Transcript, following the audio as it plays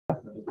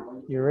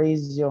you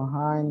raise your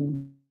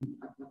hand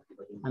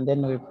and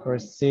then we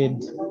proceed.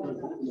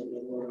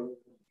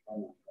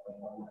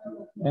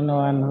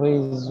 Anyone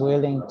who is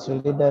willing to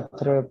lead us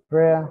through a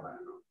prayer,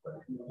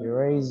 you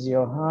raise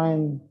your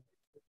hand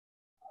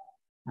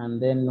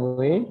and then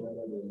we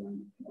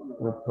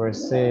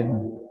proceed.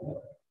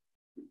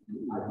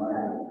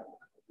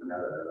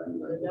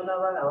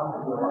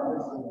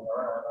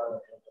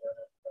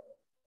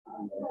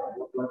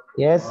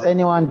 Yes,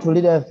 anyone to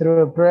lead us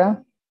through a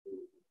prayer?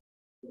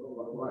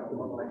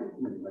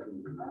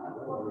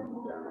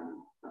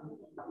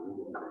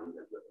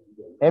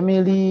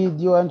 Emily,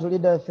 do you want to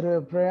lead us through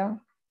a prayer?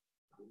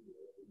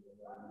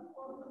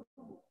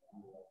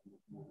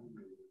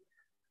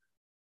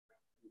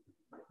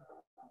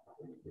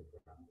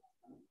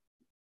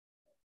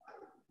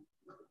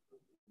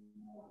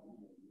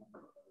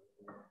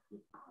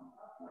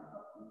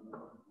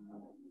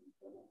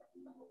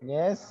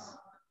 Yes.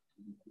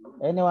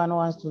 Anyone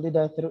wants to lead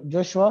us through?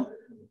 Joshua?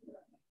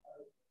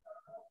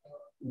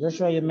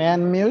 Joshua, you may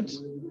unmute.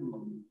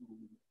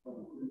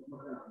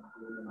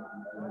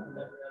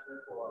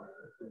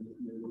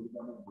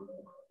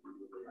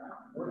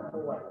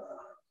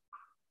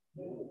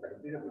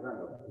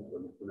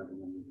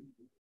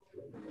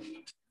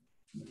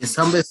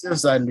 Humble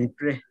yourselves and we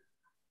pray.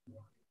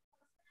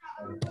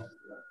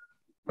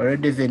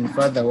 Already, Heavenly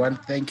Father, one,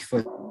 thank you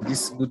for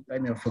this good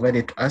time you have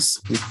provided to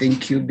us. We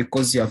thank you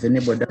because you have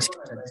enabled us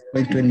at this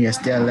point when we are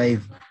still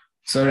alive.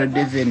 So,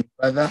 already, Heavenly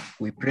Father,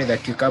 we pray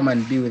that you come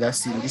and be with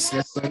us in this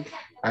lesson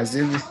as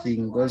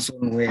everything goes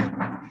on well.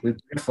 We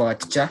pray for our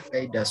teacher,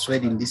 guide us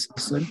well in this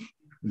lesson.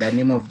 In the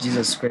name of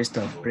Jesus Christ,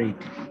 I've prayed.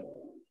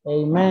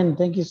 Amen.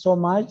 Thank you so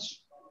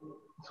much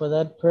for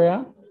that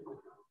prayer.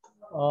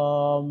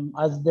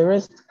 As the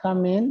rest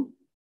come in,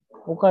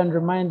 who can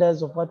remind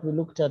us of what we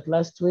looked at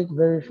last week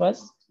very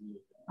fast,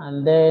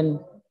 and then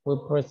we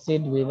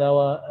proceed with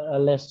our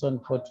lesson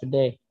for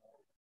today.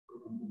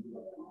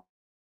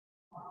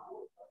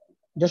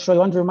 Joshua, you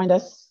want to remind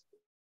us?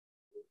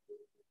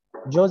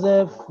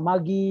 Joseph,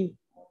 Maggie,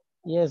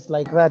 yes,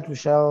 like that, we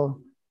shall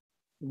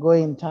go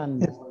in turn.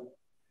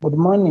 Good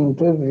morning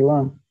to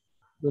everyone.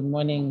 Good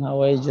morning.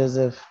 How are you,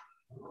 Joseph?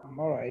 I'm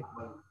all right.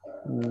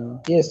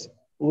 Yes,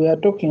 we are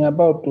talking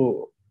about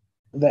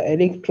the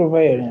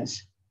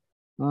electroviolence.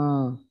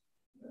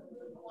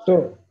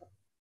 So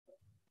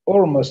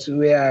almost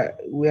we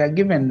are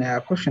given a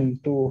question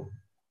to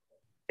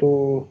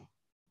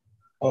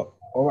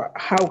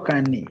how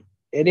can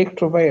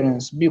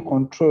electroviolence be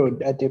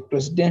controlled at a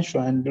presidential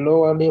and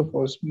lower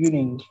levels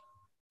during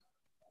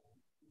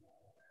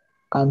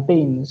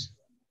campaigns.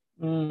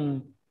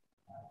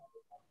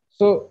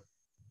 So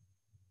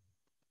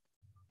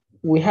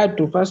we had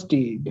to first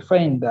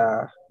define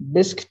the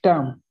basic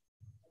term,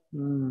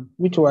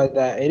 which was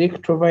the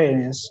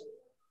electroviolence,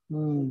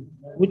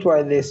 which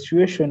was the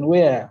situation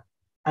where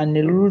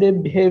unruly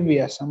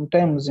behavior,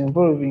 sometimes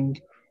involving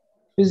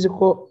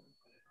physical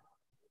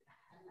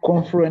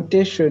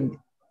confrontation,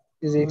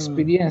 is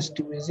experienced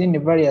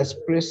within various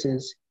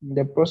places in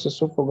the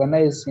process of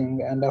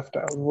organizing and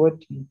after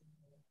voting.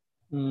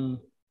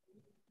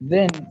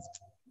 Then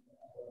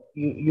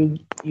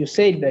you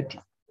said that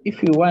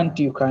if you want,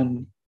 you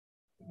can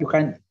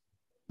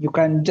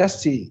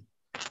just say,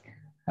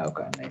 how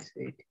can I say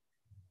it?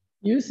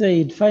 You say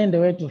it, find a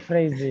way to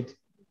phrase it.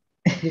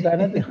 You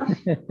cannot,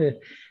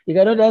 you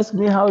cannot ask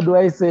me how do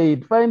I say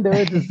it. Find a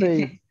way to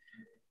say it.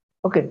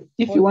 Okay,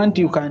 if you want,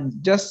 you can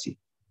just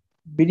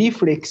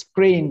briefly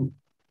explain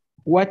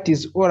what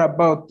is all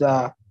about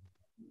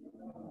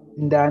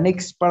in the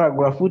next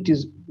paragraph, what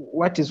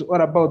is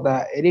all about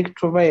the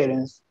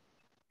electroviolence,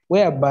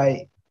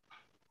 whereby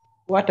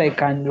what I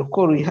can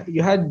recall,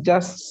 you had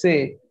just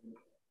say,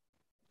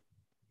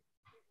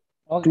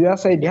 to your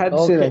side, you had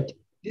to say that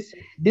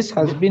this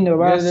has been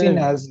seen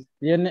as...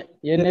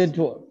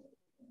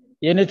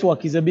 Your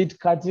network is a bit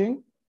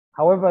cutting.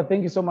 However,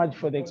 thank you so much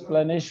for the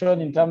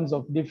explanation in terms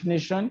of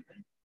definition.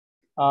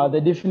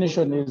 The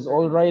definition is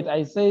all right.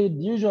 I said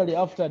usually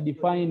after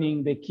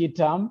defining the key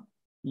term,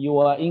 you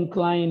are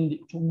inclined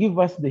to give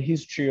us the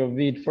history of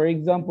it. For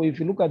example, if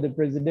you look at the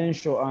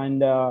presidential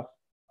and the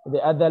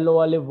other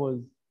lower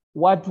levels,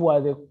 what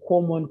were the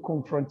common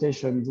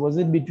confrontations? Was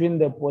it between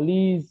the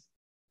police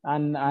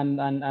and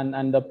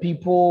the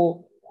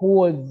people who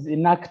was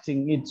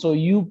enacting it? So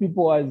you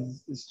people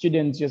as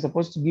students, you're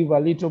supposed to give a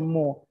little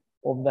more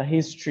of the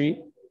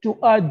history to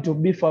add to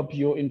beef up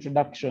your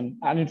introduction.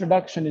 An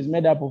introduction is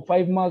made up of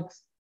 5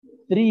 marks,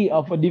 3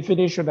 are for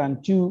definition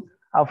and 2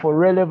 are for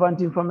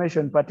relevant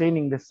information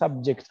pertaining the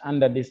subject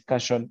under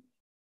discussion.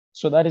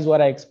 So that is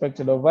what I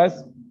expected of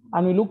us.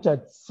 And we looked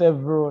at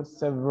several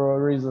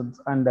reasons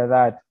under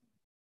that.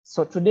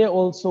 So today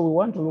also we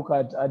want to look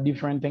at a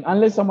different thing.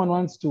 Unless someone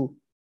wants to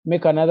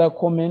make another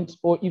comment,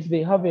 or if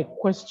they have a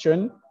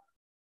question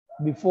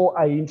before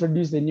I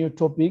introduce the new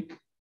topic,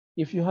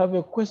 if you have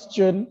a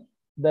question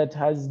that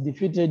has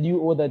defeated you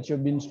or that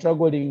you've been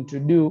struggling to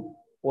do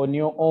on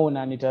your own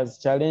and it has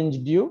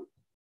challenged you,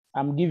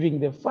 I'm giving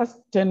the first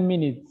 10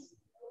 minutes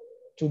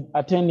to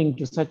attending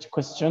to such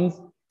questions.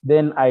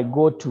 Then I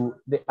go to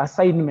the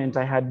assignment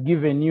I had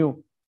given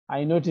you.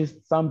 I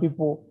noticed some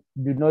people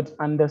do not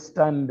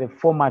understand the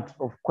format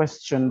of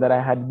question that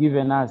I had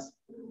given us.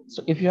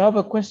 So if you have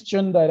a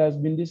question that has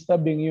been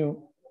disturbing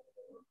you,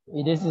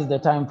 this is the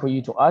time for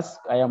you to ask.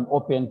 I am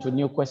open to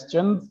new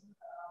questions.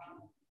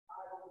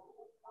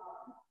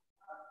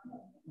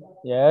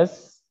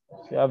 Yes,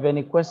 if you have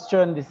any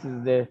question, this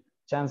is the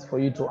chance for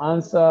you to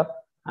answer,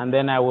 and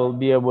then I will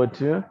be able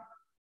to,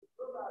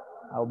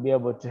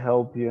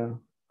 help you.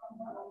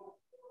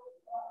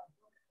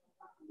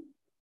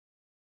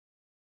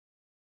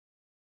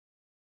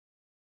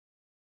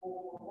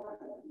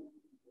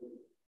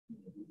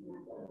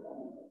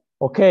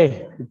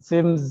 Okay, it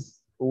seems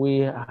we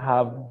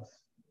have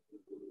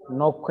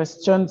no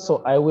questions,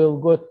 so I will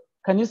go.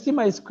 Can you see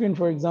my screen,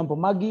 for example?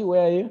 Maggie,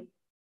 where are you?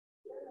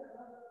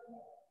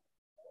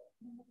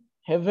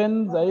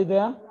 Heavens, are you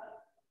there?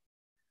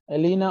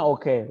 Elena,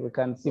 okay, we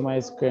can see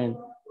my screen.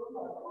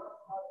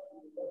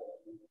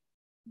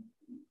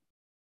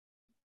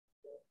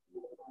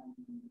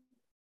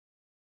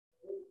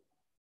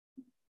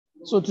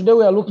 So today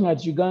we are looking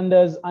at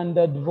Uganda's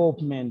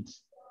underdevelopment.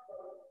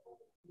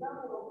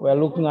 We are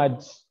looking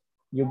at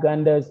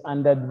Uganda's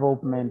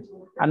underdevelopment,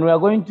 and we are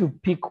going to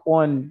pick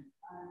on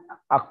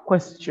a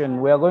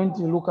question. We are going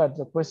to look at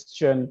the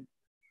question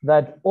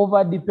that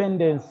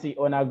over-dependency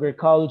on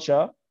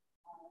agriculture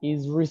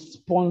is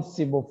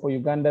responsible for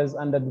Uganda's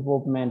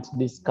underdevelopment.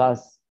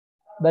 Discuss.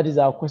 That is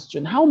our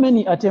question. How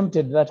many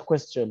attempted that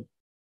question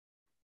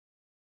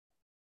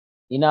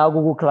in our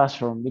Google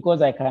Classroom?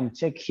 Because I can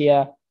check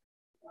here.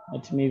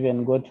 Let me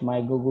even go to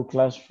my Google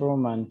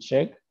Classroom and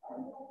check.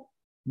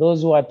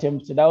 Those who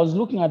attempted. I was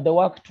looking at the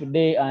work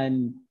today,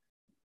 and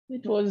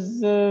it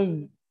was,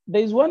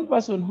 there's one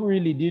person who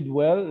really did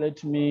well.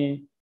 Let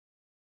me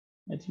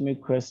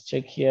cross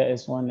check here.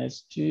 S1,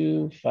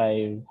 S2,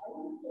 5.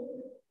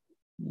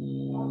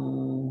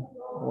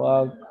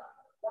 Work,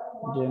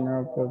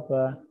 general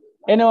paper.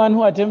 Anyone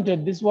who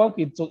attempted this work,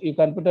 you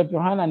can put up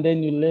your hand, and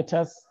then you let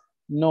us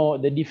know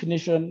the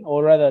definition,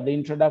 or rather the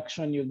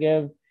introduction you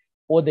gave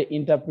or the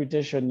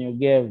interpretation you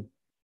gave.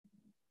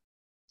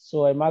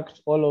 So I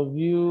marked all of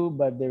you,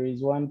 but there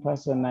is one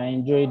person I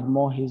enjoyed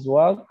more his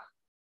work.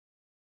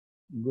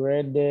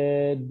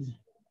 Graded.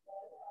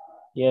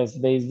 Yes,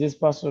 there is this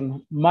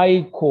person,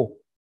 Michael.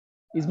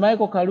 Is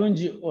Michael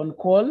Kalunji on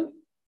call?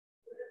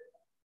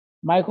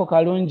 Michael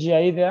Kalunji,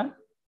 are you there?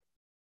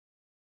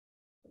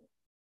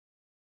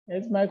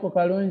 Yes, Michael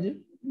Kalunji.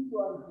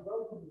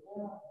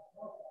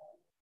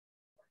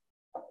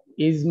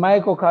 Is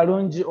Michael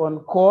Kalunji on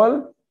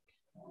call?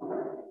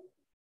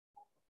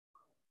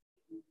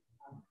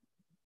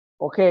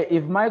 Okay,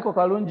 if Michael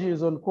Kalunji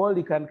is on call,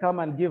 he can come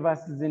and give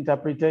us his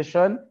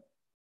interpretation,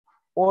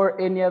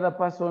 or any other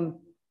person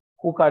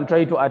who can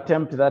try to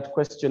attempt that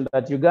question,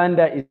 that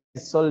Uganda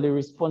is solely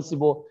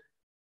responsible,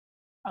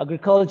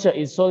 agriculture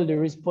is solely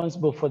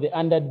responsible for the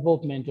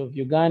underdevelopment of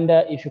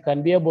Uganda. If you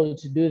can be able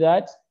to do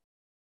that,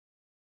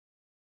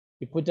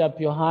 you put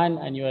up your hand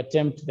and you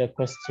attempt the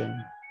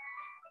question.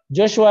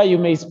 Joshua, you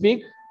may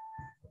speak.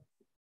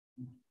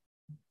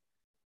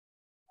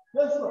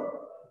 Joshua,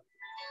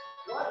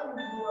 what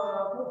is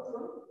your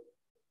question?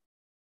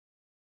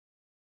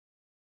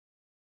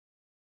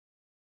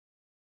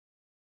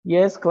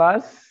 Yes,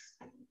 class.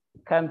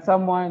 Can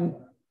someone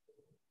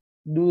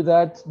do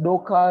that?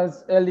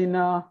 Dorcas,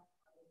 Elena,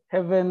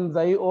 Heavens,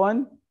 are you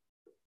on?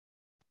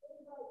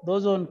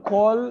 Those on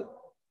call,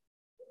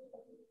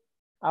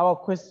 our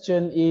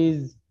question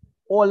is,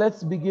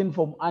 let's begin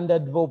from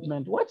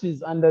underdevelopment. What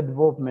is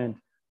underdevelopment?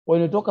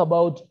 When you talk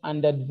about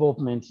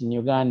underdevelopment in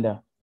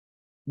Uganda,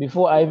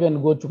 before I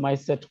even go to my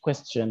set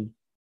question.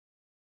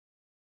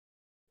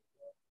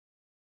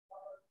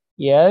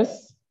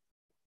 Yes.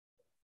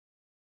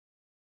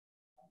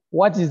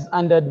 What is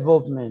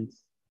underdevelopment?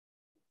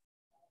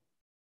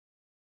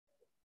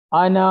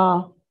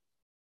 Anna,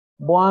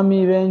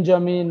 Boami,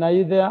 Benjamin, are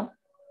you there?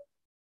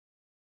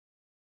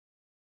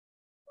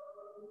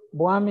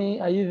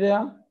 Boami, are you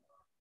there?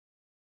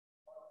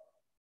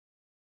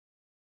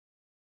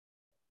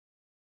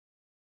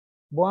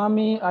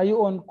 Boami, are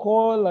you on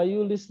call? Are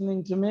you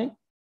listening to me?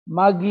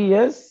 Maggie,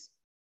 yes?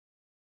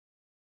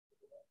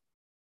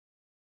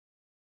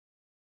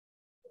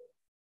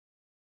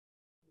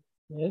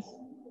 Yes.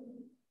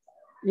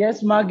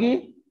 Yes,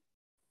 Maggie?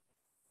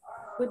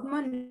 Good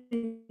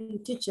morning,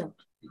 teacher.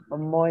 Good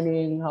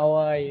morning, how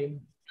are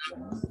you?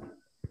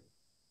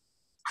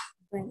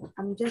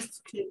 I'm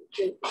just,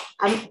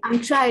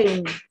 I'm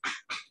trying.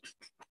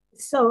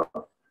 So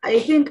I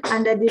think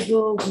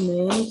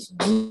underdevelopment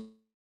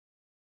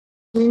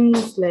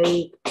means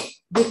like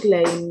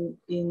decline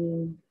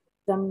in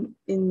some,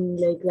 in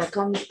like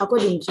the,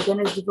 according to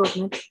Uganda's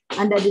development,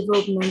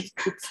 underdevelopment,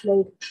 it's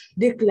like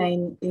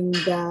decline in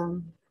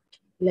the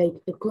like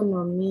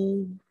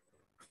economy.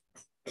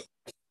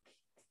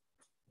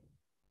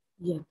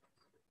 Yeah.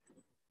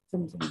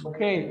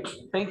 Okay,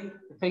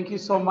 thank you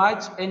so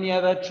much. Any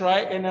other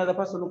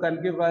person who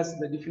can give us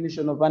the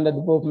definition of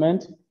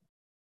underdevelopment?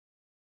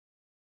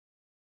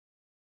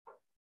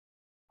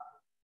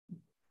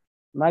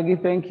 Maggie,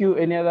 thank you.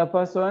 Any other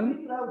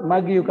person?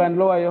 Maggie, you can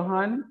lower your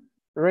hand.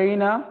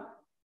 Reina,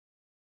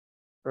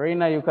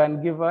 you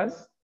can give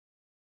us.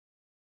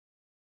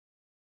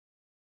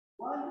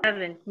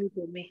 Haven't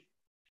muted me.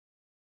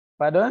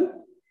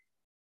 Pardon?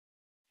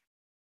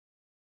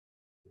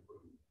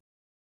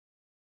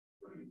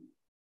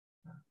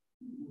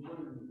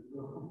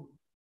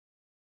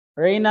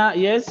 Reina,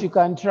 yes, you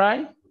can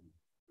try.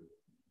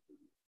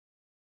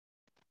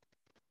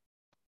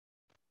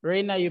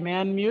 Reina, you may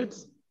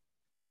unmute.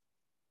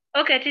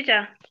 Okay,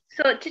 teacher.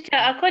 So, teacher,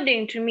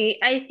 according to me,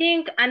 I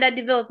think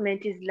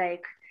underdevelopment is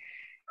like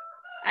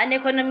an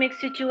economic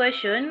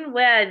situation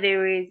where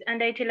there is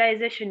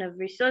underutilization of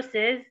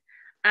resources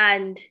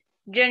and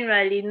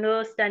generally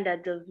no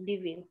standards of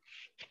living.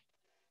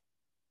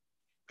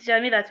 Teacher, I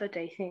mean, that's what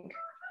I think.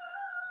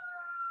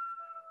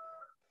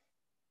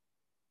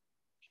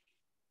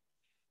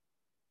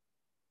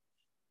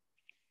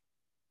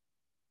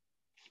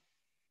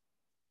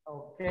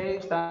 Okay,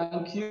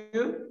 thank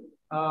you.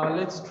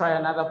 Let's try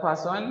another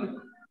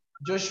person.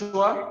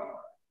 Joshua,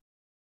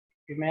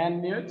 you may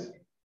unmute.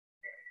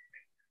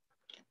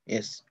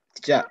 Yes,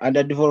 teacher,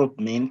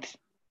 underdevelopment,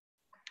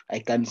 I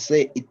can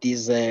say it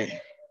is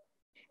a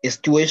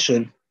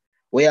situation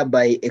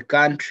whereby a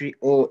country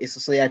or a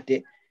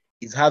society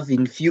is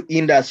having few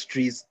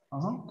industries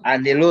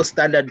and a low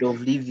standard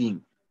of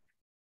living.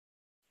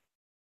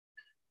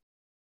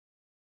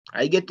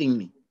 Are you getting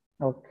me?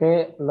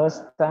 Okay, low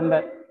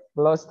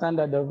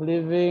standard of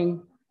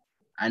living.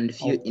 And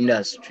few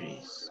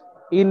industries.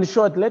 In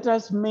short, let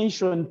us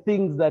mention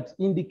things that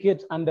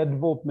indicate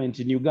underdevelopment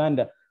in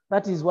Uganda.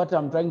 That is what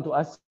I'm trying to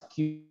ask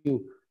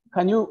you.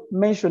 Can you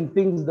mention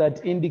things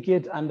that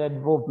indicate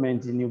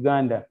underdevelopment in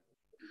Uganda?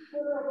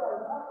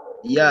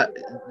 Yeah,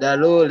 the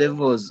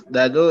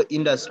low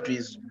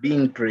industries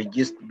being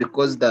produced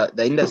because the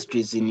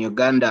industries in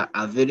Uganda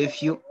are very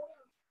few,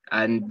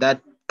 and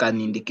that can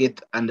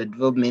indicate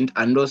underdevelopment,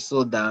 and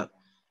also the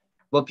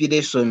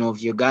population of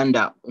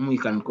Uganda, whom we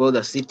can call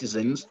the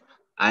citizens,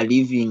 are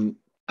having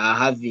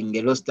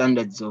a low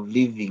standards of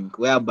living,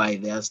 whereby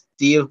they are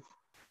still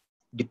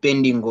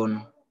depending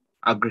on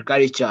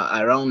agriculture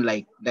around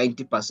like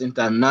 90%,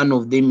 and none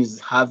of them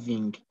is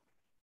having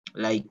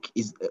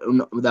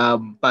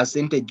the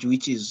percentage,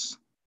 which is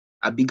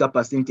a bigger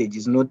percentage,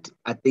 is not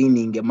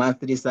attaining a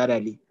monthly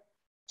salary.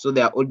 So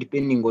they are all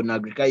depending on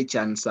agriculture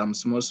and some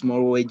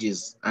small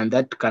wages, and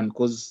that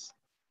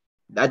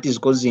is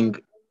causing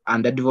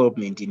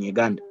underdevelopment in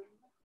Uganda.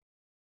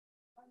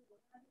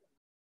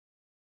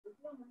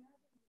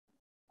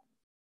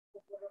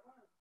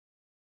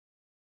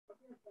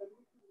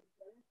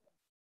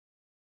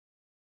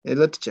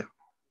 Hello, teacher.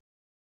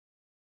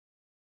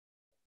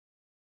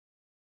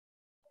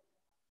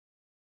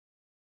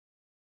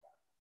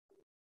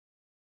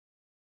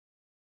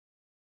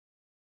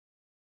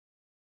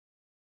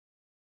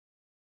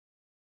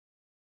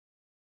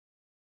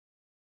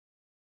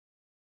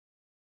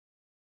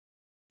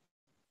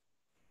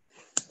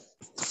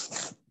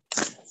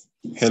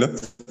 Hello?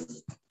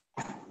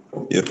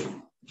 Yep.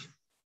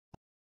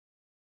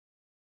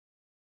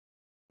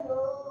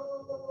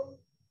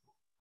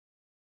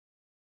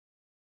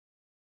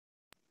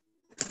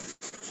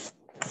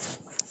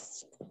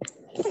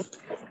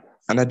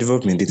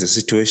 Underdevelopment is a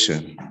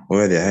situation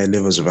where there are high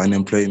levels of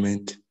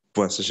unemployment,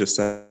 poor social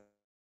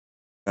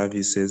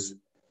services,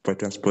 poor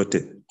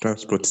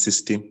transport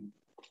system,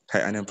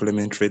 high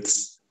unemployment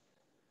rates,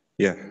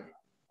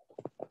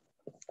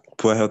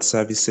 poor health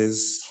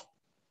services,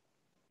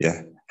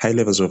 high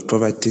levels of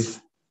poverty.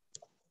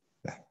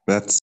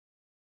 That's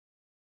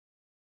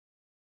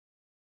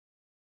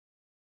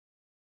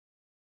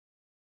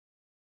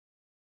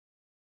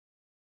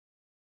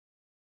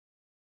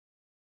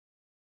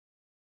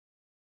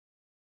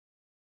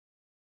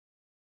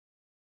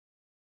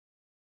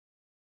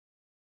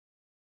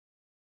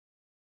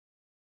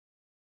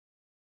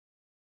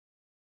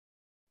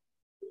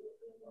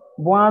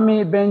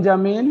Boami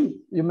Benjamin,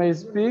 you may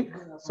speak.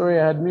 Sorry,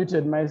 I had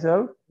muted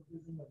myself.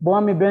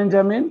 Boami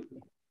Benjamin.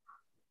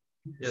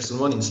 Yes, good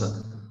morning,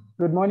 sir.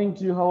 Good morning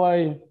to you. How are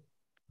you?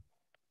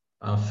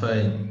 I'm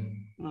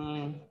fine.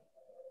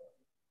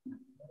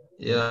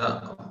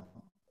 Yeah,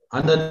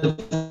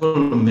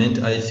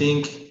 underdevelopment, I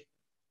think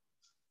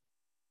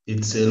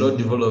it's a low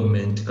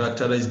development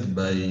characterized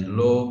by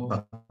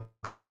low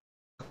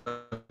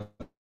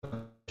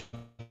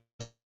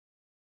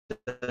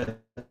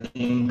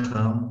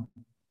income,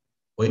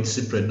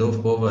 widespread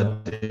of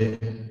poverty,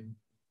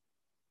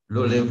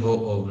 low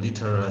level of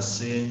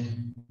literacy,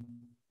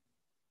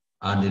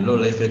 and the low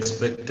life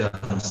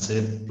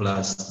expectancy,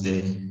 plus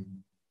the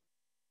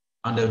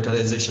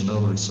underutilization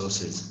of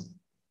resources.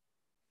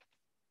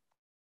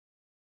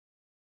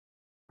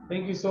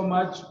 Thank you so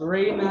much.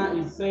 Reina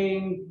is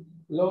saying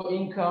low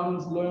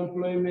incomes, low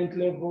employment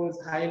levels,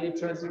 high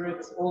literacy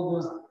rates, all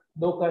those.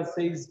 Docas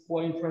says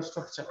poor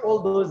infrastructure. All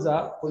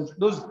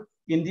those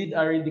indeed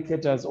are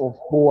indicators of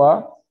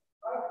poor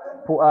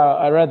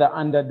rather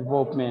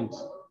underdevelopment.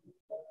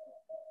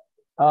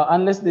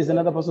 Unless there's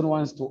another person who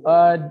wants to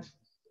add.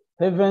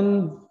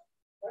 Heaven,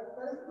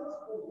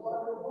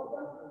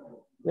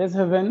 Yes,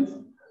 Heavens.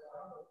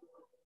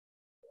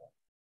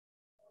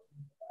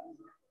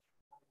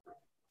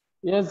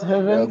 Yes,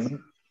 Heavens.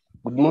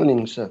 Good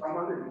morning, sir.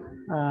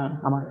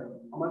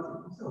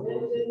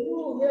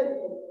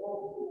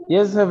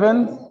 Yes,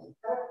 Heavens.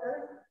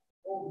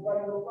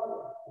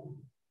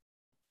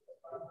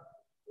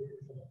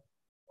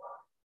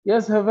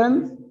 Yes,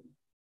 Heavens.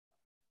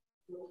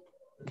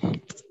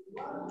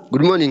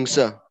 Good morning,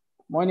 sir.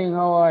 Morning,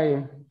 how are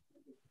you?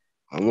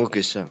 I'm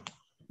okay, sir.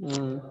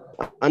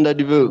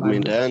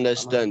 Underdevelopment, I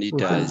understand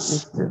it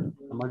as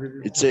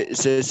it's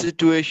a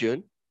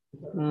situation.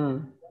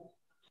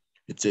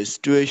 It's a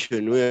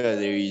situation where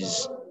there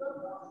is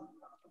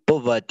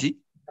poverty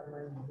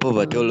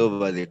all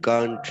over the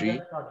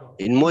country.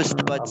 In most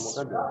parts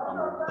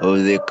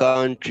of the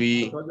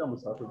country,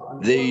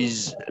 there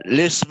is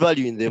less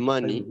value in the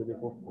money,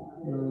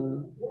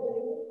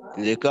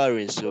 in the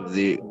currency of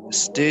the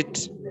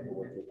state.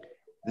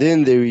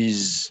 Then there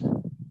is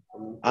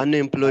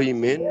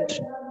unemployment.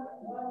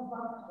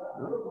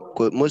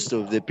 Most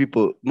of the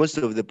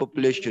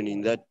population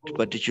in that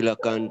particular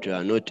country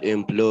are not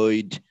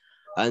employed,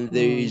 and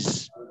there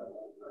is,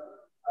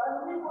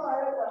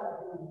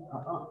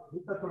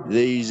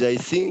 I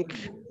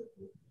think,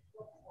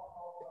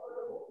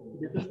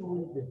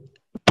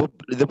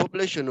 the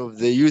population of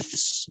the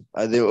youths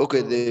are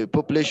the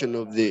population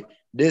of the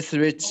death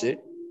rates.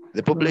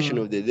 The population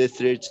of the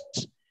death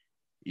rates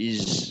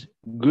is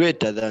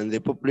greater than the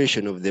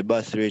population of the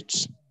birth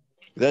rates.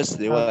 That's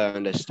the way I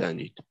understand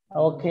it.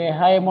 Okay,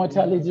 high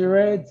mortality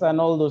rates and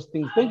all those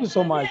things. Thank you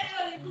so much.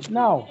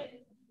 Now,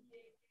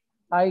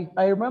 I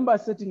remember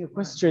setting a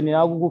question in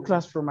our Google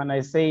Classroom, and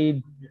I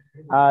said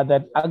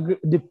that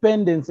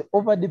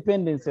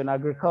over-dependence on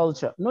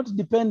agriculture, not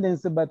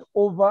dependency, but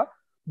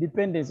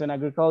over-dependence on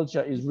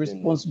agriculture is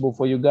responsible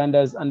for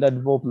Uganda's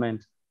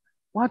underdevelopment.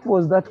 What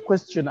was that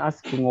question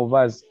asking of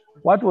us?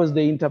 What was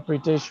the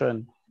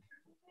interpretation?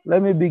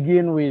 Let me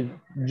begin with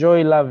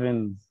Joy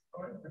Lavins.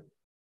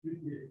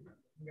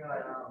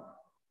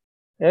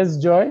 Yes,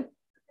 Joy?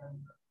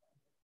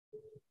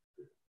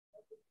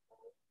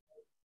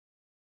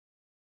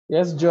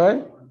 Yes,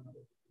 Joy?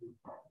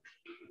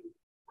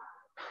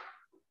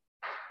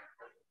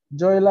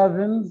 Joy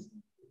Lavins?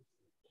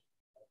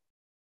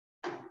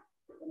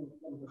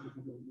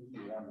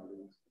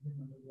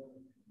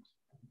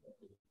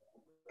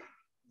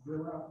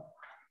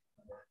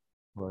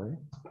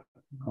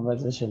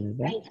 Conversation is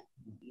there?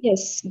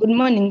 Yes, good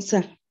morning,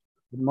 sir.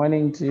 Good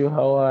morning to you.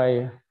 How are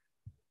you?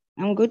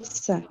 I'm good,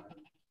 sir.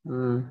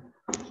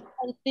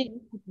 I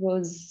think it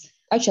was,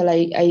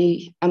 actually,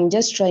 I'm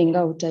just trying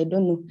out. I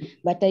don't know,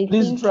 but I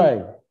Please think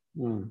try.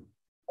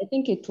 I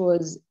think it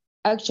was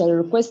actually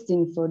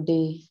requesting for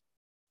the,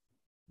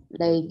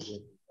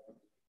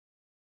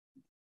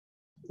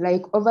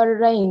 like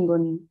over-relying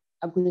on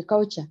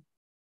agriculture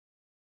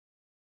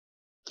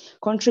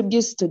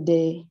contributes to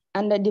the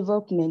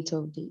underdevelopment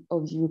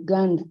of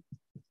Uganda.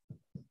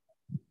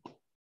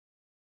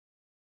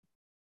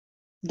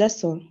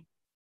 That's all.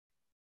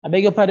 I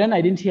beg your pardon,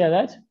 I didn't hear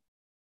that.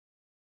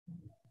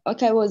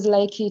 Okay, I was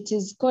like, it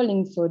is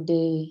calling for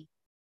the,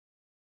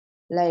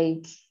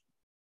 like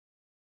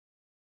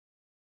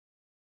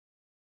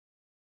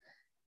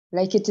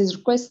it is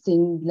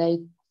requesting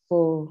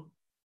for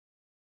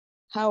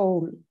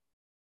how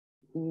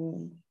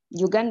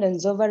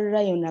Ugandans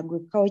over-rely on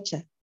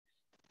agriculture,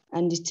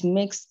 and it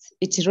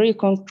really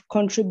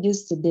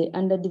contributes to the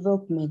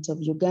underdevelopment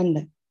of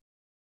Uganda.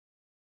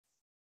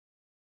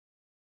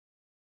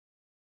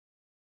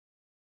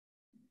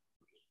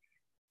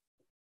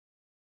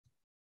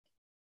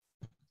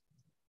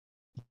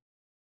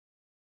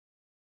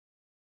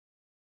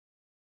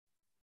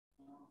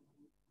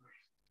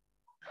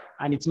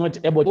 And it's not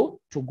able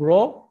to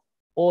grow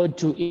or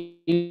to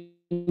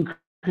increase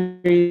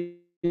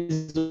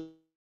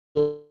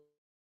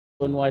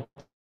on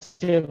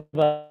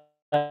whatever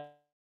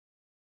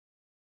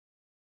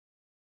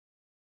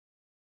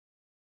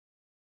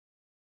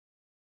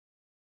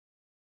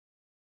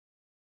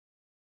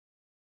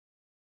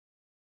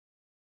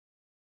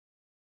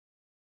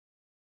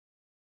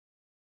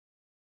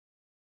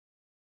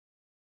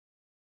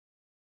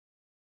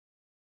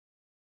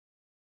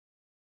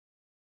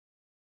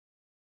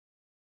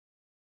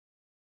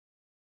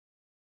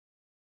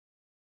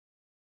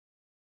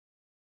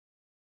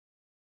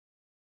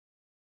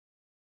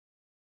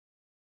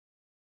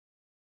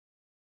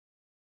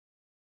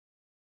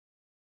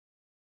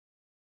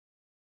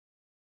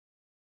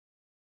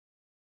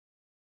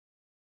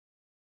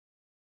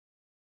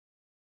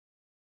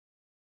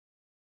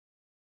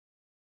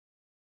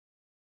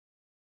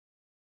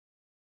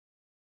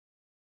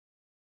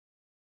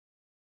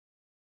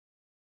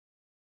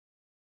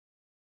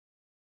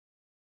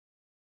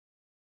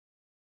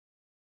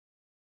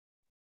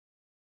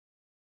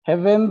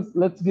Heavens,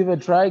 let's give a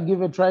try.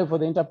 Give a try for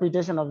the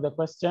interpretation of the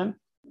question.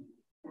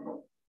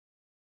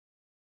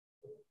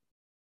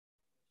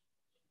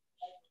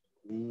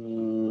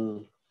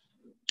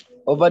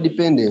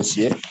 Overdependence,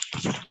 yeah?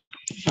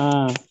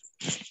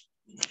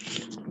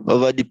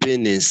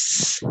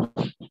 Overdependence.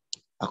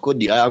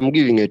 I'm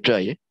giving a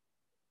try.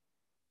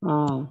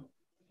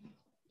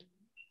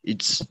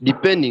 It's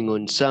depending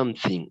on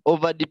something,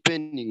 over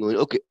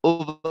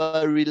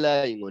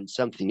relying on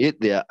something. Yet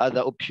there are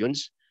other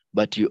options,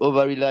 but you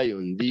over rely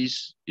on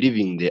this,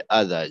 leaving the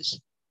others,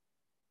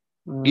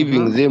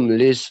 giving them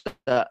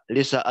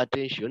lesser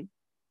attention.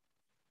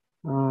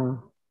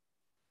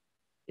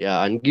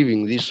 Yeah, and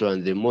giving this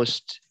one the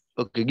most,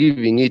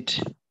 giving it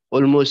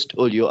almost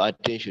all your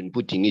attention,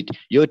 putting it,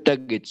 your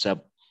targets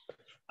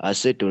are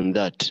set on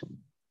that.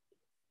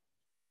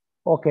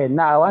 Okay,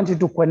 now I want you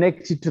to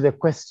connect it to the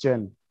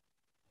question.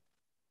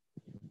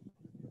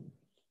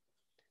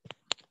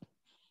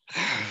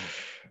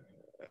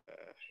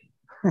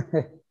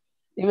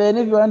 Even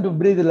if you want to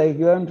breathe like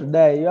you want to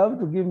die, you have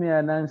to give me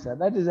an answer.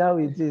 That is how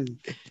it is.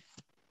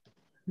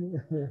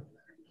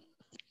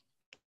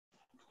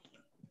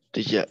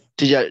 Teacher,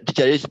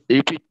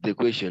 repeat the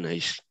question,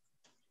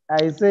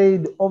 I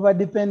said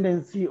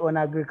over-dependency on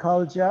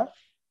agriculture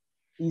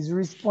is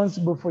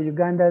responsible for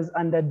Uganda's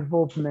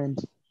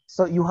underdevelopment.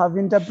 So you have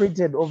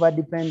interpreted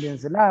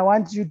over-dependency. Now I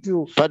want you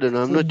to, pardon,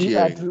 I'm not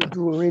hearing.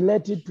 To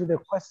relate it to the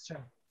question.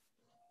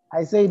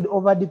 I said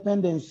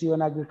over-dependency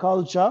on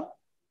agriculture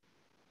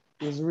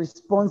is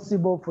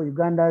responsible for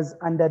Uganda's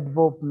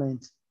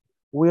underdevelopment.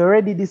 We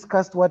already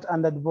discussed what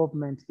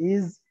underdevelopment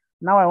is.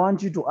 Now I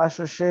want you to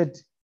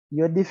associate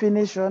your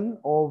definition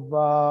of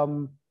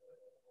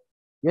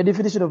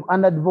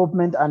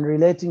underdevelopment and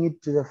relating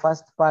it to the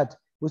first part,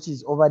 which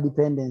is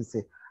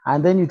over-dependency.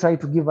 And then you try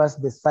to give us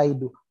the side,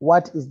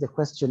 what is the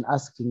question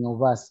asking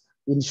of us?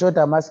 In short,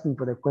 I'm asking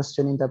for the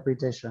question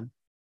interpretation.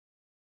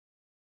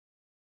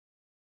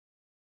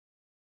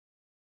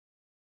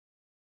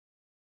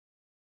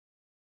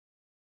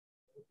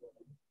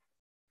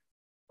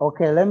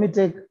 Okay, let me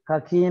take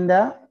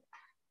Kakinda.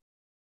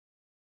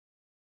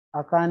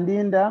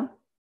 Akandinda.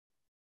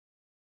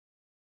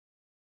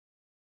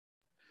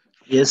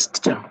 Yes,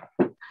 teacher.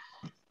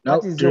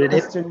 What is your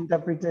question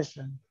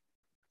interpretation?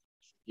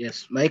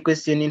 Yes, my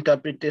question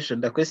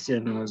interpretation, the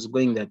question was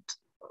going that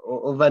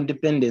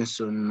over-dependence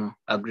on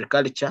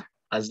agriculture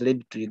has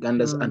led to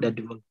Uganda's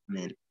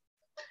underdevelopment.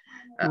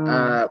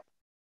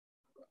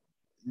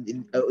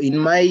 In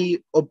my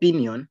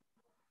opinion,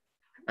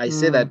 I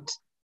say that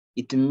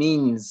it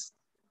means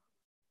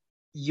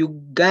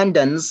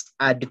Ugandans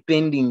are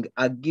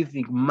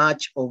giving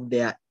much of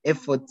their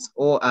efforts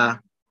or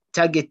are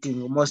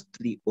targeting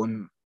mostly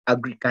on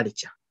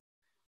agriculture.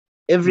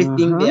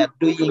 Everything they are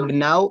doing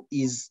now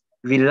is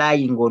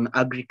relying on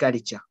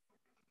agriculture.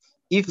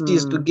 If it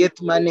is to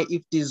get money,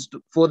 if it is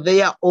for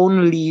their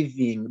own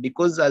living,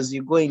 because as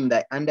you go in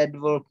the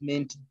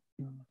underdevelopment,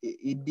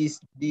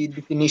 the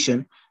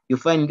definition, you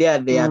find there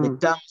are the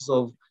terms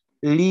of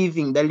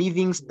living, the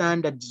living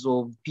standards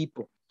of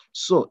people.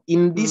 So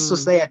in this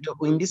society,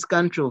 or in this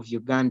country of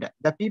Uganda,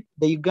 the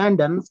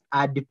Ugandans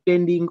are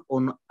depending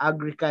on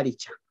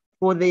agriculture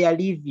for their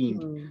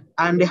living.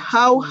 And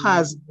how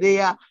has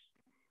their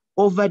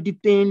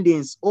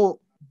over-dependence or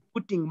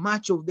putting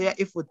much of their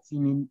efforts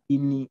in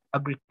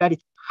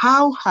agriculture,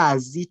 how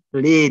has it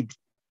led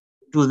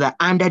to the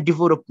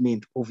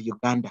underdevelopment of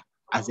Uganda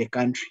as a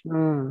country?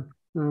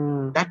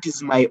 That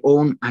is my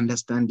own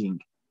understanding.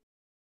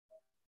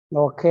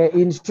 Okay,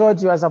 in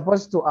short, you are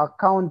supposed to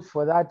account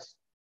for that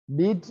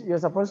bit. You're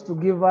supposed to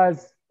give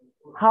us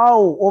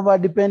how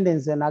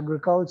over-dependence on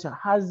agriculture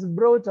has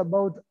brought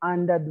about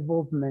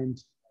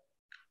underdevelopment.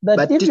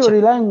 That if you're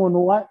relying on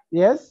what,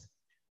 yes?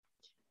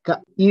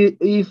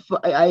 If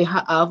I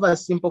have a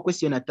simple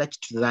question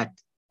attached to that.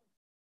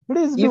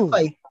 Please do.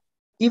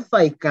 If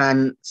I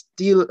can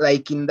still,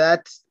 like on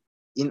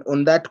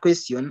that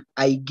question,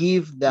 I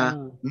give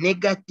the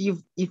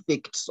negative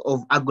effects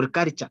of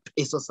agriculture to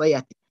a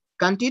society.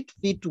 Can't it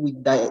fit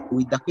with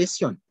the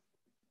question?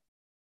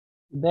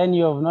 Then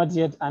you have not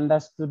yet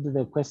understood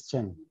the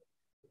question.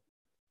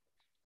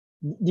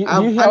 Do you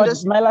hear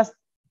what my last?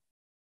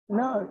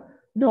 No,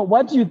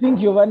 what you think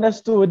you've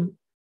understood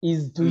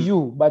is to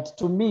you, but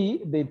to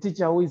me, the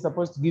teacher who is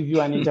supposed to give you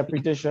an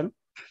interpretation,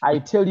 I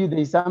tell you there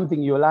is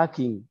something you're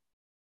lacking.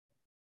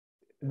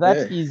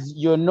 That is,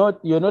 you're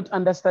not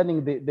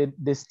understanding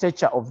the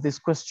stature of these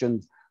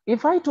questions.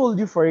 If I told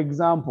you, for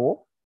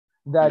example,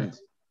 that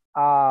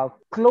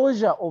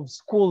closure of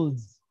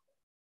schools,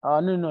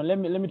 let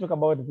me talk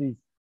about this.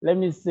 Let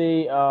me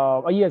say,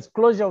 yes,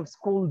 closure of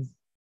schools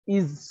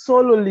is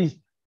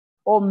solely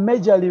or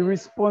majorly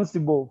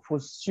responsible for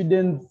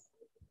students'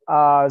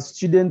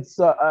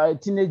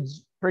 teenage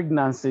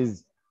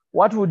pregnancies.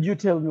 What would you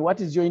tell me?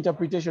 What is your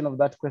interpretation of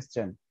that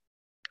question?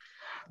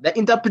 The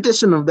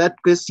interpretation of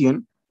that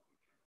question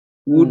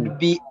would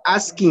be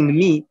asking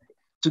me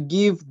to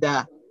give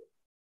the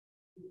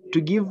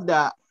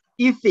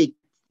effect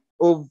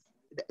of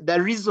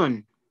the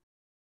reason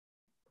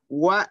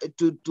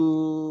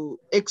to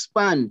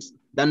expand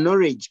the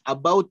knowledge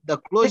about the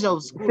closure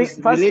of schools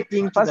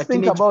relating to the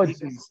teenage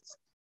pregnancies.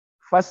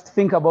 First,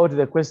 think about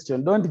the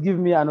question. Don't give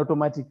me an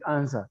automatic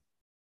answer.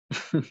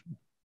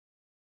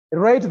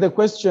 Write the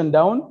question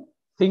down,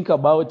 think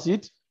about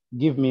it,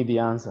 give me the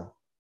answer.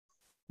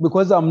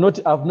 because I've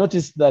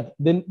noticed that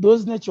then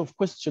those nature of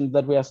questions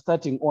that we are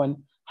starting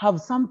on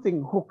have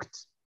something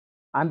hooked.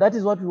 And that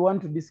is what we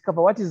want to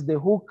discover. What is the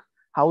hook?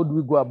 How do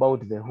we go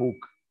about the hook?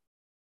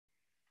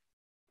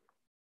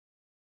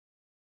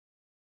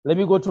 Let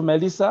me go to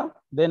Melissa,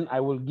 then I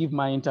will give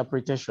my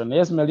interpretation.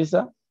 Yes,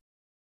 Melissa?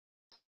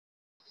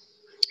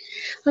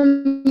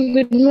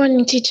 Good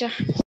morning, teacher.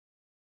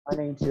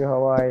 Morning to you,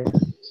 how are you?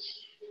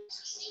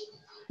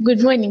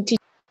 Good morning,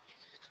 teacher.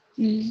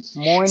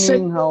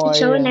 Morning, how are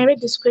you? When I read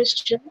this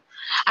question,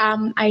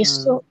 I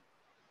saw,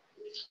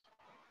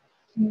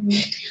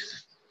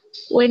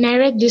 when I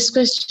read this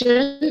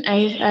question,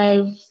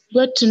 I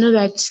got to know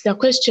that the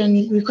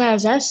question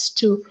requires us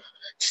to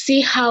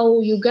see how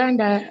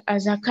Uganda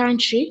as a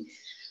country,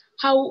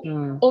 how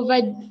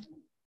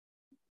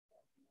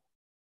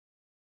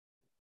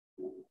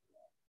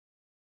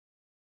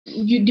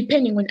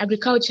depending on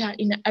agriculture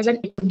as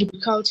an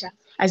agriculture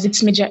as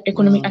its major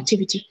economic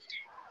activity.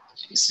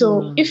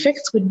 So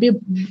effects could be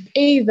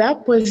either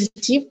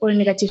positive or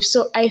negative.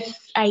 So I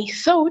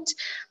thought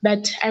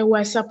that I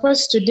was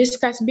supposed to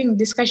discuss, being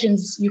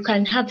discussions, you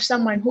can have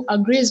someone who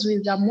agrees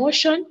with the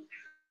motion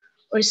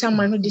or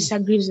someone who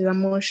disagrees with the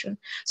motion.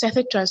 So I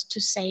thought it was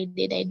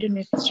two-sided. I don't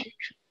know if it's true.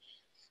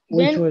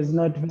 Which was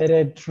not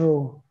very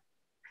true.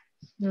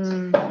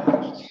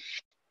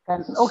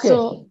 Okay,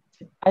 so,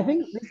 I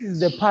think this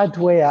is the part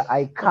where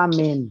I come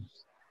in.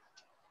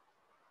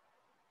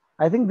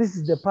 This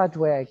is the part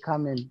where I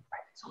come in.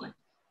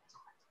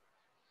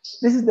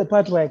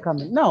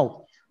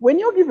 Now, when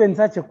you're given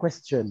such a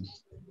question,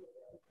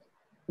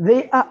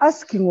 they are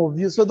asking of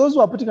you. So those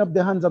who are putting up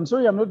their hands, I'm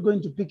sorry, I'm not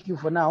going to pick you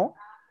for now,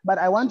 but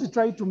I want to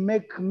try to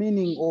make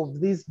meaning of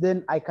this,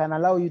 then I can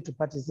allow you to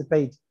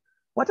participate.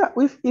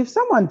 If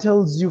someone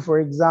tells you, for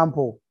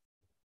example,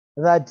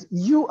 that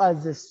you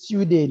as a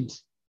student,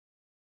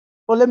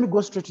 or let me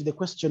go straight to the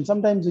question.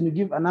 Sometimes when you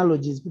give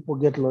analogies, people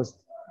get lost.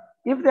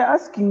 If they're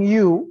asking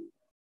you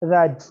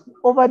that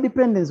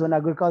overdependence on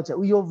agriculture,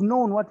 we have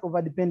known what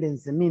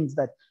overdependence means,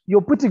 that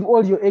you're putting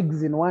all your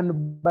eggs in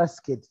one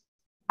basket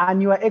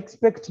and you are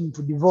expecting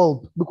to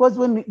develop. Because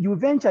when you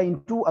venture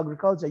into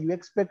agriculture, you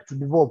expect to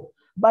develop.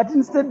 But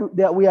instead,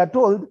 we are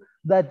told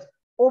that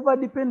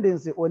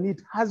overdependency on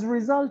it has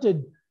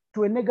resulted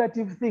to a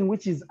negative thing,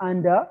 which is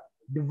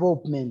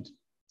underdevelopment.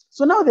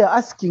 So now they're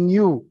asking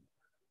you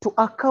to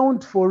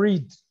account for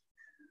it.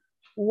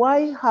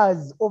 Why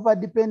has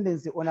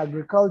overdependency on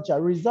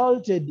agriculture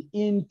resulted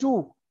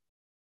into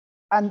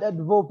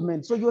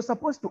underdevelopment? So you're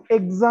supposed to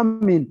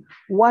examine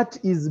what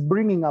is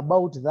bringing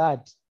about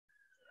that.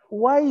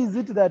 Why is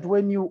it that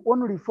when you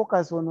only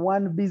focus on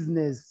one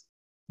business,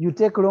 you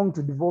take long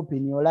to develop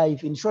in your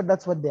life? In short,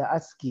 that's what they're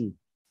asking.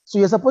 So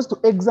you're supposed to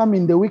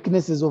examine the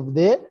weaknesses of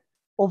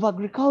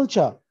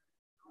agriculture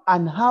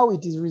and how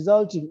it is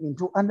resulting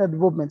into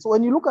underdevelopment. So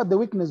when you look at the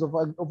weakness of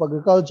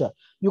agriculture,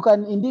 you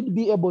can indeed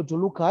be able to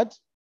look at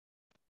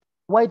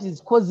why it is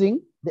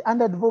causing the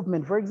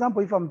underdevelopment. For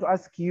example, if I'm to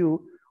ask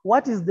you,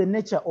 what is the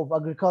nature of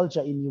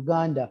agriculture in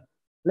Uganda?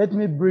 Let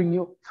me bring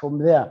you from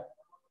there.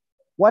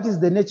 What is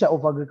the nature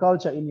of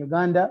agriculture in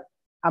Uganda?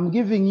 I'm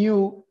giving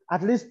you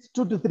at least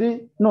 2 to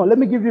 3, no, let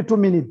me give you 2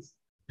 minutes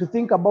to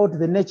think about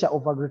the nature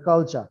of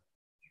agriculture.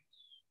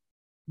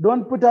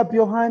 Don't put up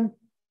your hand,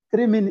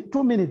 2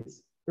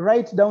 minutes.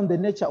 Write down the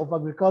nature of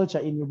agriculture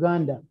in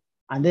Uganda,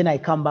 and then I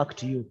come back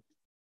to you.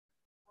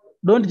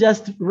 Don't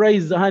just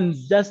raise the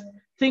hands, just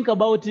think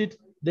about it,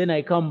 then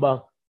I come back.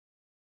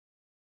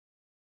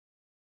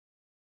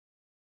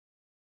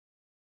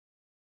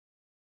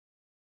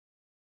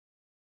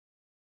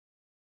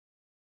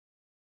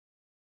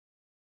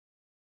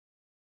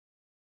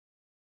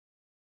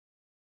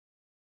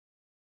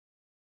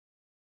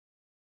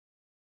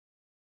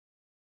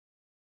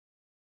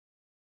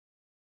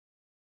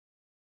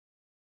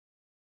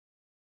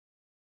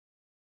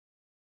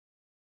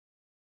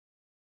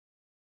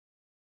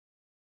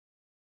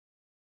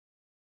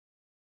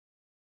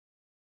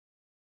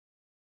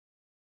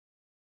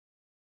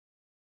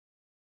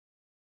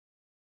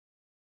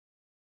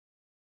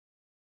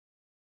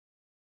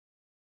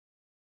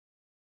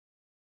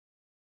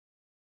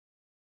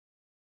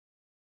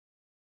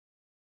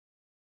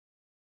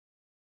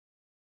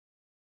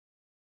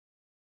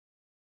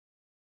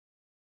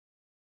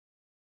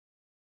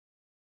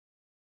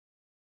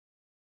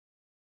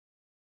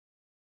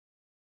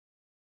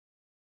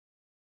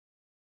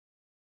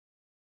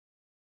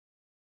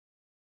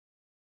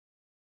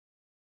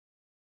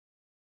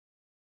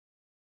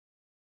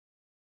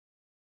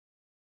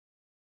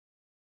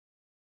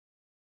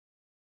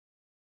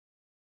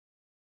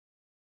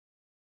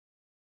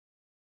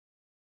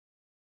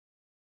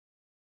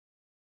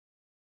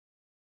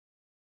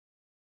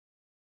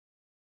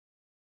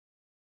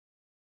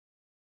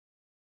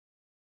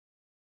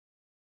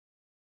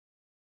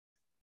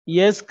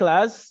 Yes,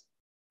 class.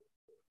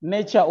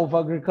 Nature of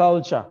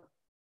agriculture.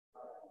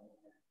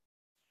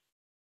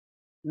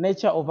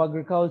 Nature of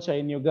agriculture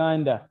in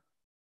Uganda.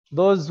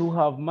 Those who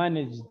have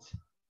managed.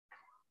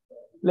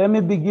 Let me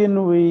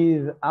begin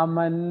with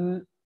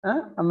Amanile.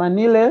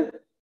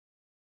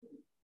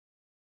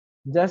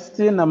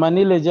 Justin,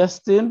 Amanile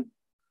Justin.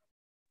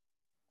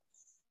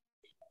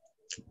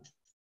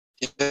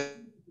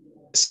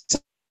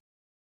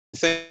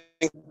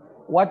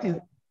 What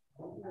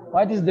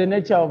is the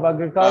nature of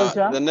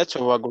agriculture? The nature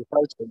of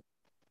agriculture.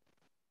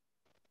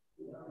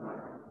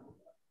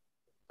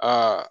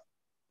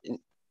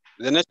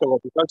 The nature of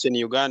agriculture in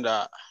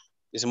Uganda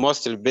is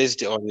mostly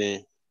based on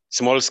a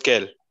small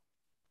scale.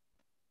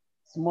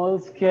 Small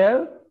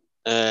scale.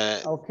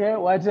 Okay,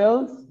 what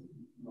else?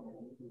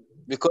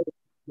 Because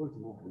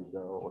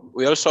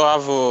we also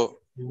have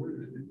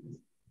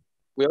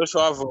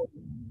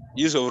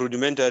use of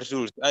rudimentary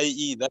tools,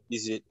 i.e., that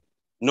is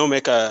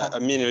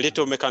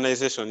little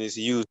mechanization is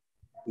used.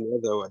 In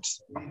other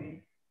words.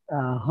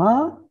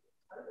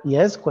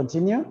 Yes,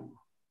 continue.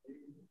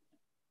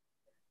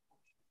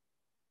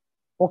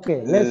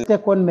 Okay, let's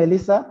take on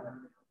Melissa.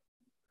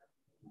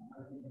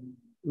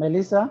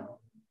 Melissa.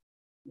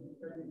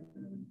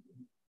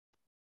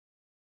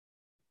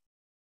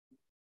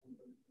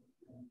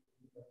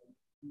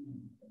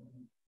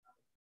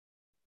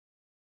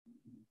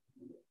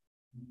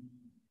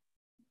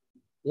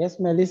 Yes,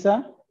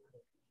 Melissa.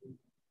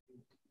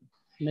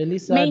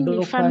 Melissa, mainly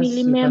Dorcas,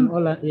 family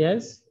members.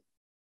 Yes.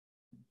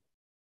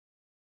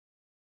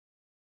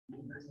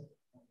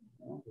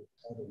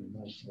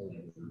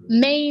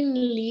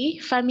 Mainly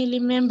family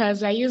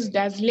members are used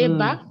as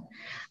labor,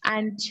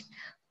 and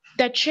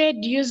the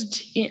trade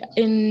used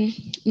in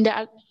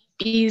the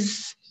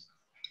is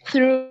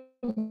through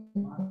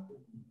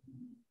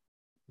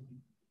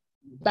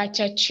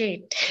barter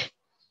trade.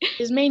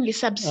 It's mainly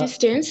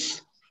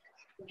subsistence.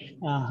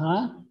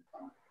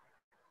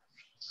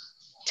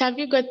 Have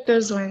you got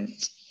those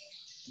ones?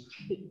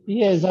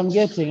 Yes, I'm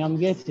getting.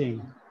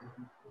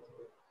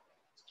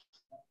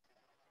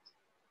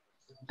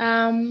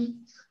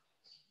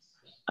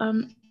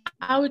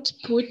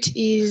 Output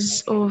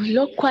is of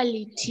low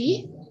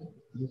quality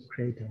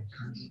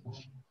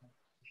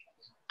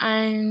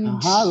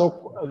and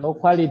low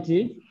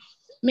quality.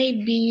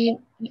 Maybe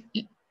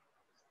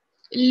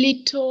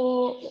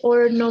little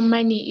or no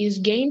money is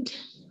gained,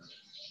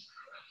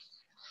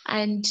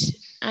 and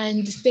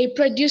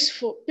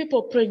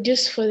people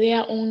produce for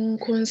their own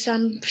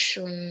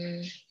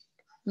consumption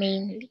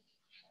mainly.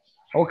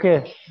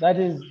 Okay, that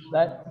is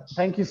that.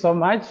 Thank you so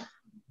much.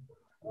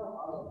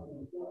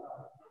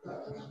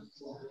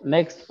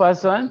 Next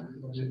person.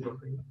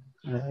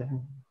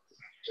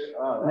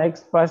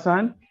 Next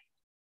person.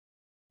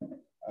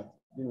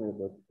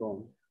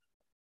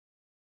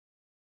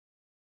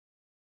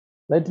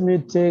 Let me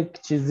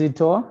take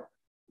Chizito.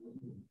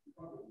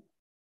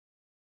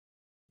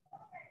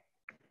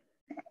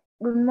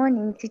 Good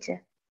morning,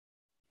 teacher.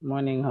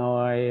 Morning, how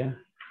are you?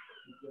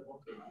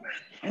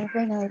 I'm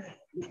fine.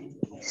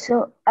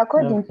 So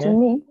according to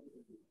me,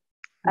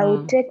 I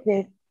would take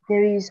that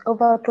there is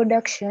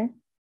overproduction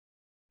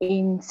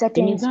in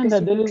certain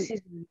specific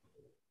seasons.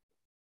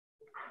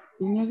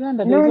 In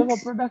Uganda, there is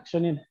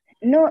overproduction.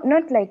 No,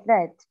 not like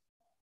that.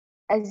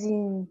 As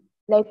in,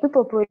 like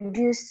people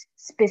produce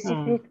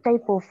specific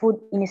type of food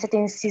in a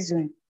certain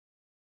season,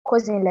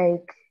 causing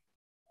like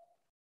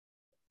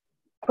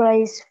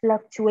price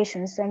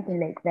fluctuations, something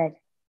like that.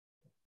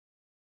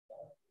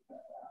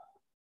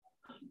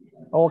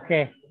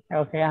 Okay.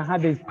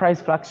 There's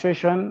price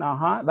fluctuation.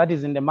 That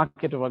is in the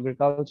market of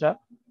agriculture.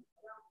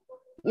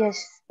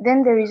 Yes.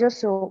 Then there is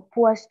also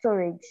poor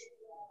storage.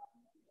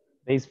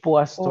 There is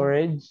poor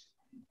storage.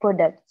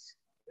 Products.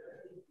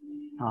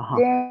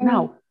 Then,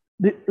 now,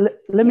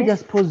 let me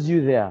just pause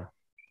you there.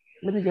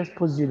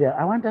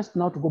 I want us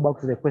now to go back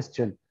to the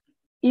question.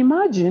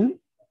 Imagine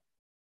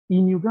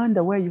in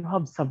Uganda where you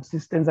have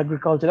subsistence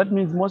agriculture. That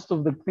means most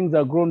of the things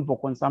are grown for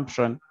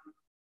consumption.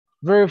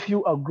 Very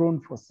few are grown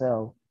for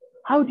sale.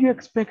 How do you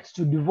expect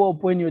to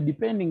develop when you're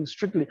depending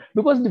strictly?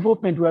 Because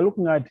development, we are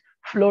looking at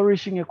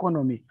flourishing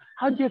economy.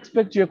 How do you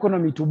expect your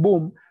economy to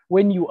boom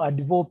when you are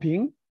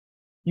developing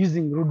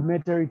using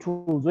rudimentary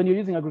tools? When you're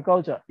using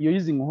agriculture, you're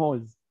using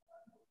hose.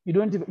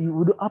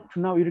 Up to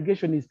now,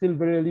 irrigation is still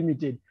very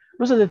limited.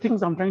 Those are the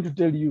things I'm trying to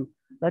tell you,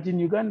 that in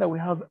Uganda, we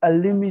have a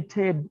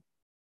limited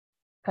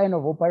kind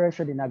of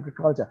operation in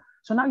agriculture.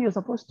 So now you're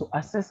supposed to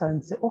assess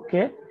and say,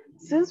 okay,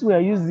 since we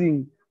are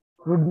using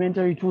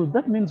rudimentary tools,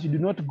 that means you do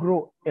not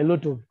grow a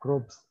lot of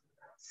crops.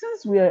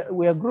 Since we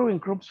are growing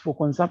crops for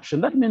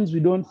consumption, that means we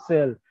don't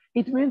sell.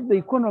 It means the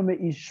economy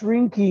is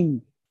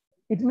shrinking.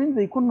 It means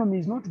the economy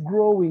is not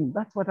growing.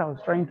 That's what I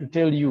was trying to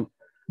tell you.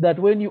 That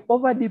when you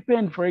over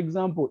depend, for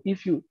example,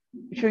 if you're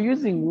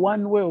using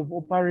one way of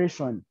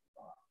operation,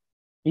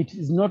 it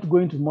is not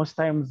going to most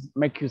times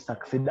make you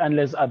succeed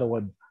unless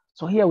otherwise.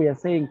 So here we are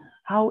saying,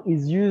 how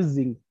is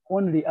using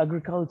only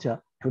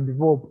agriculture to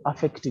develop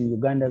affecting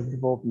Uganda's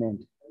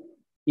development?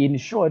 In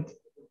short,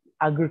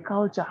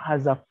 agriculture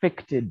has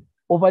affected,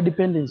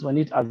 overdependence on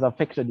it has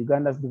affected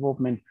Uganda's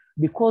development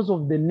because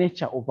of the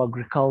nature of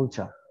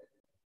agriculture,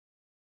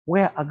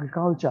 where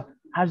agriculture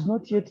has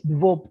not yet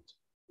developed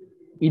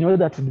in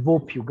order to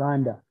develop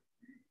Uganda.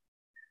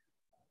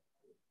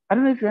 I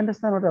don't know if you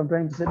understand what I'm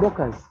trying to say,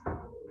 Dorcas.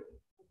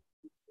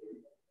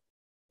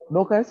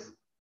 Dorcas?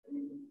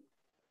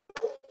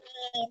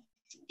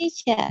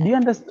 Teacher. Do you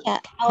understand?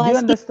 Do you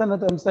understand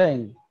what I'm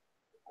saying?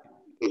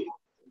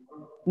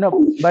 No,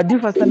 but do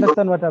you first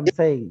understand what I'm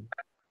saying?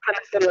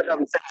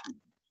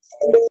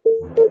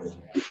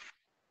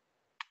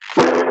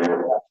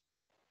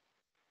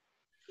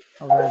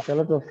 All right, a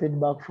lot of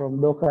feedback from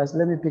Dorcas.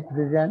 Let me pick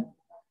Vivian.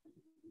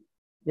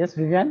 Yes,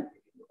 Vivian?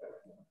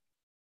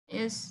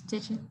 Yes,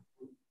 teacher.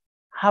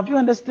 Have you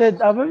understood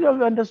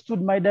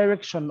my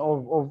direction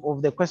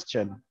of the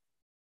question?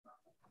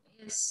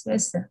 Yes,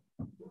 yes, sir.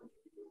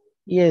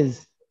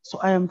 Yes. So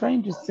I am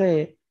trying to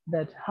say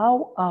that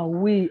how are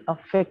we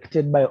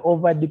affected by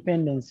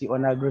over-dependency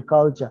on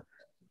agriculture?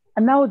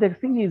 And now the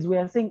thing is, we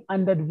are saying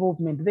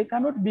underdevelopment. There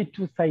cannot be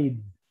two sides.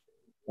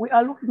 We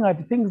are looking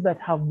at things that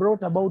have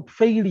brought about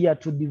failure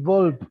to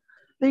develop.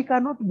 They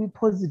cannot be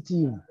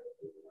positive.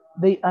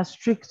 They are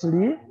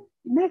strictly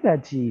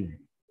negative.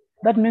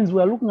 That means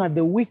we are looking at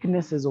the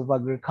weaknesses of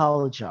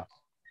agriculture.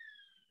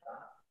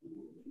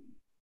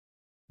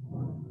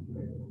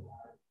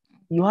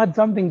 You had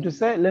something to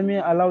say. Let me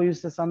allow you to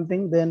say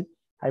something, then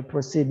I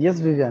proceed. Yes,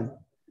 Vivian.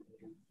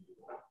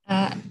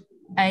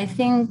 I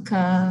think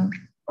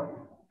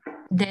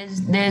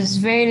there's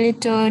very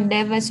little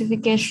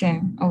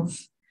diversification of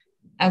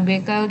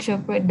agricultural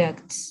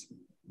products.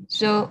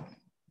 So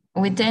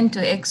we tend to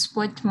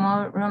export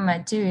more raw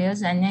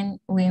materials and then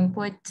we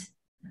import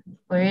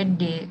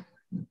already.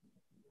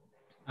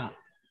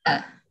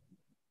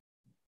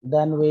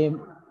 Then we,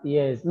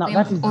 yes. Now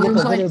that is yet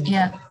a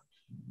very,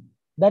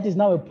 that is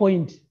now a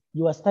point.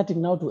 You are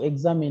starting now to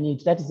examine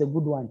it. That is a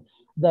good one.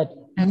 That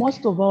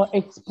most of our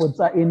exports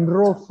are in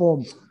raw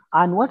form.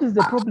 And what is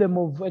the problem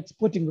of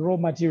exporting raw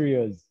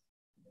materials?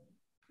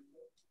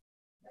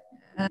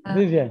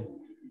 Vivian?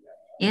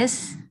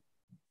 Yes.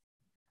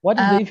 What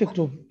is the effect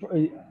of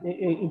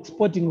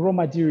exporting raw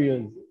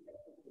materials?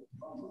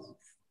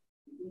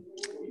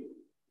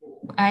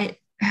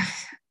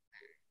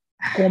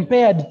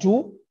 Compared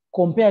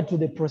to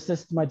the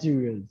processed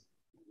materials.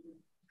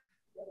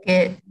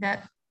 Okay, the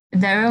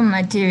raw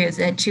materials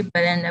are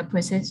cheaper than the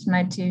processed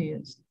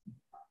materials.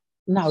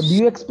 Now, do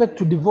you expect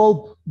to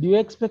develop? Do you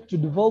expect to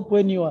develop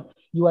when you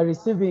are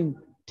receiving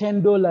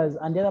 $10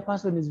 and the other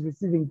person is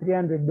receiving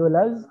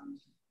 $300?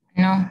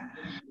 No.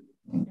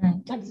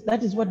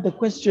 That is what the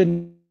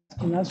question is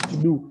asking us to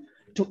do,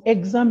 to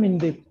examine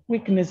the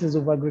weaknesses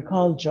of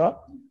agriculture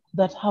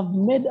that have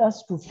made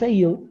us to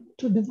fail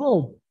to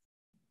develop.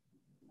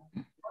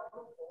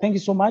 Thank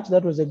you so much.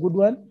 That was a good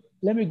one.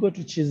 Let me go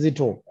to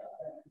Chizito.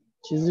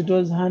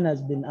 Chizito's hand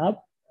has been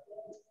up.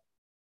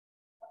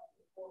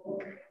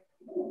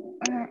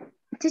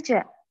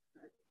 Teacher.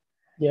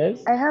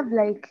 Yes. I have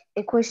like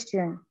a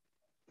question.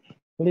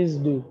 Please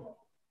do.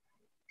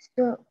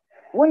 So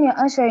when you're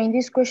answering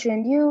this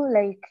question, do you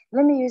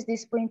let me use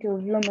this point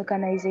of low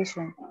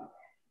mechanization.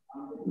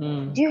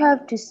 Do you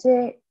have to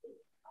say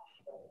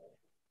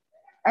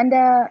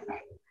under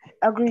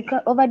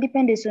over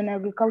dependence on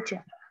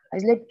agriculture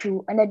has led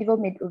to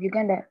underdevelopment of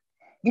Uganda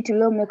due to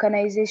low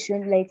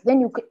mechanization?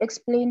 Then you could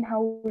explain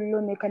how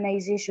low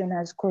mechanization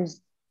has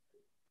caused.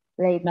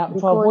 Now,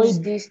 because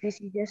this is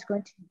just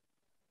continue.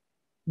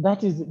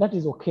 That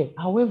is okay.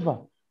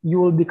 However,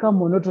 you will become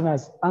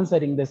monotonous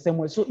answering the same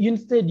way. So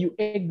instead, you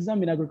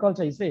examine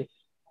agriculture. You say,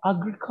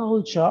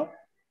 agriculture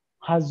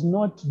has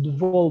not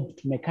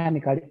developed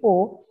mechanically,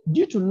 or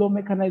due to low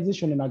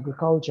mechanization in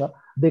agriculture,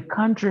 the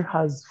country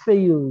has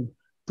failed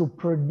to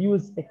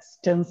produce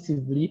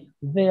extensively,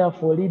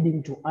 therefore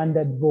leading to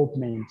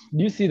underdevelopment.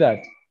 Do you see that?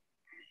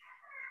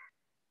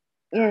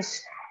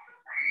 Yes.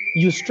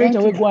 You straight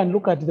away go and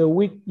look at the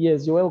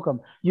yes, you're welcome.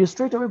 You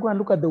straight away go and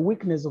look at the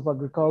weakness of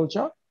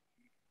agriculture,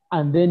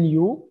 and then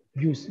you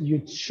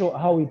show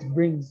how it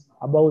brings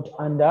about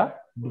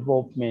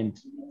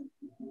underdevelopment.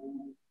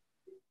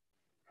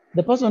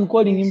 The person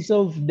calling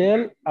himself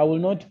Dell, I will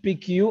not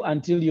pick you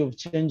until you've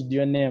changed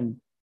your name.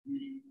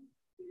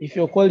 If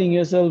you're calling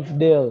yourself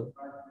Dell,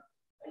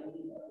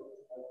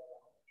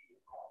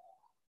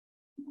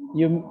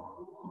 you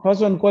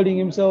person calling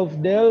himself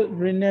Dell,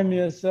 rename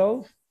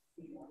yourself.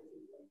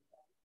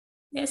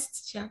 Yes,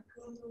 teacher.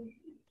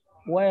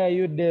 Why are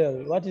you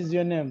Dell? What is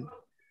your name?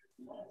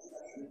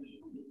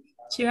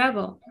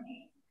 Chirabo.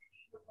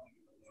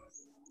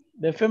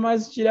 The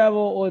famous Chirabo,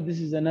 or this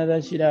is another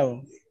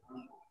Chirabo?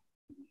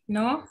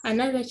 No,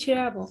 another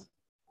Chirabo.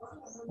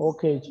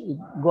 Okay,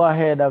 go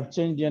ahead. I've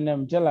changed your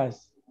name. Tell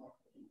us.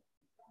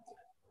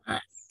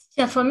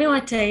 Yeah, for me,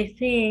 what I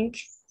think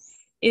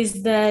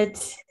is that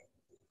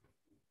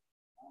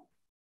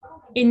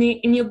in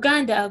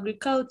Uganda,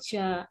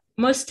 agriculture,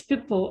 most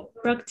people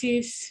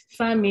practice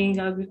farming,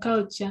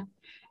 agriculture.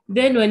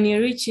 Then when you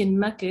reach in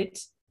market,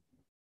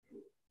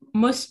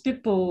 most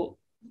people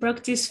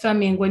practice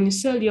farming. When you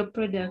sell your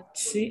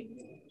products,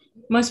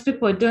 most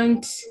people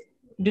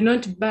do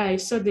not buy,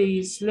 so there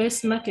is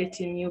less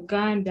market in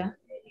Uganda.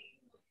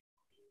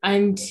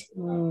 And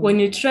when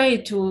you try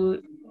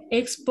to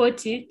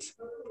export it,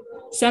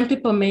 some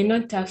people may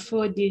not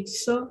afford it,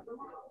 so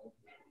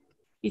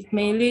it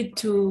may lead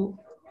to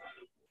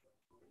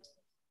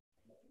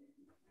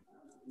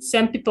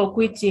some people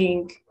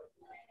quitting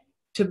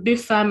to be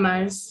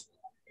farmers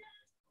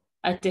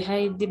at a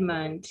high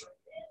demand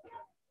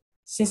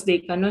since they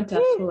cannot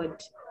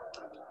afford.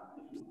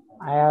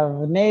 I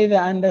have neither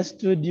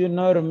understood you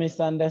nor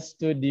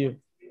misunderstood you.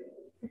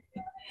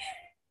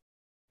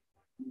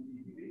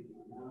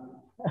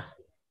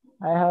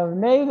 I have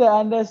neither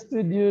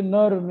understood you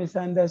nor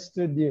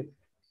misunderstood you.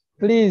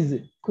 Please,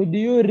 could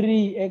you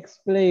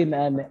re-explain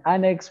and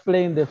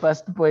unexplain the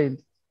first point?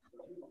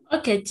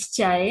 Okay,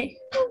 teacher,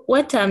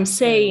 what I'm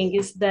saying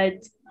is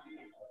that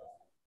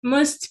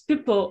most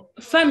people,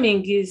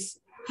 farming is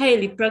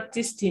highly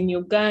practiced in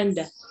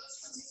Uganda.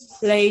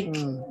 Like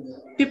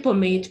people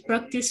may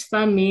practice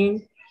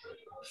farming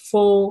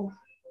for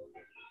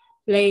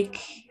like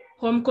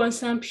home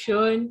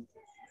consumption.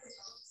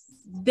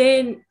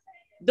 Then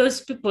those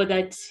people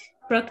that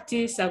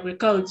practice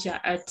agriculture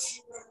at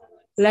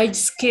large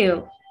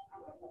scale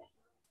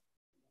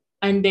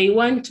and they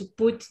want to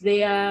put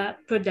their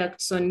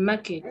products on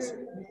market,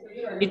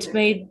 it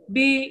may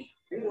be,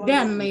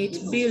 there might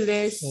be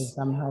less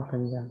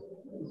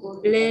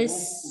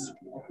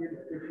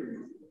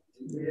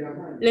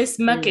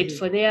market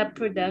for their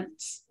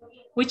products,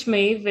 which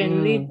may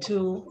even lead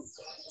to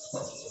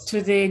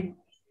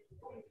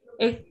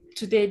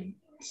the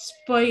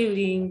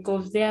spoiling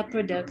of their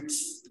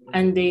products,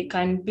 and they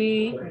can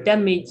be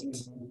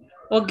damaged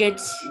or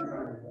get.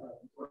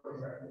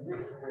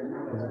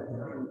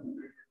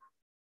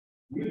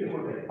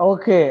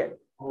 Okay,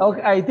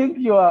 I think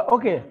you are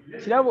okay.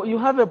 You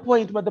have a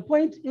point, but the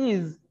point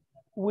is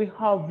we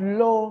have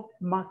low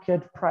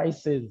market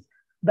prices.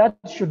 That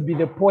should be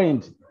the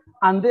point.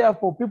 And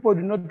therefore, people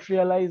do not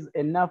realize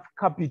enough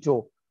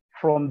capital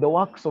from the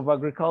works of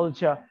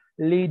agriculture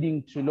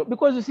leading to low.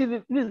 Because you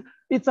see,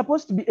 it's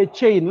supposed to be a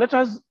chain. Let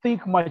us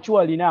think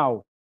maturely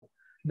now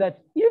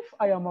that if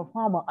I am a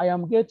farmer, I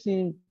am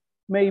getting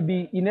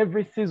maybe in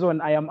every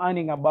season, I am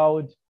earning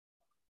about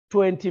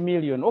 20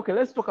 million. Okay,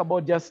 let's talk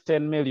about just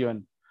 10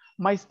 million.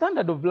 My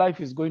standard of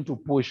life is going to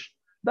push.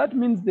 That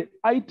means the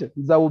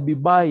items I will be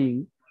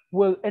buying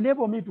will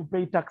enable me to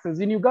pay taxes.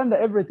 In Uganda,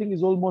 everything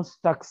is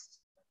almost taxed.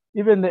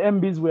 Even the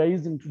MBs we are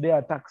using today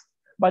are taxed.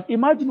 But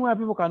imagine where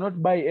people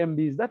cannot buy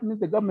MBs. That means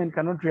the government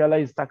cannot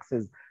realize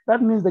taxes.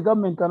 That means the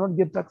government cannot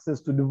get taxes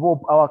to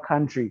develop our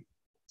country.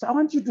 So I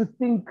want you to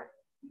think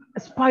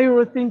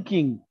spiral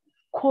thinking,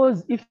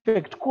 cause,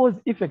 effect, cause,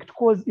 effect,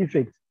 cause,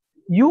 effect.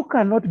 You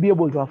cannot be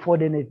able to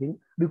afford anything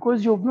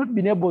because you've not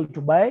been able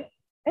to buy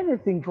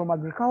anything from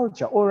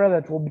agriculture, or rather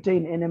to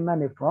obtain any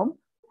money from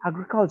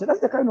agriculture.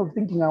 That's the kind of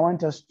thinking I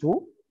want us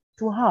to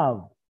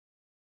have.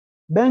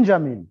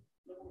 Benjamin.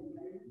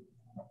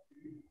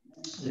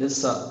 Yes,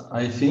 sir.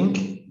 I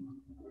think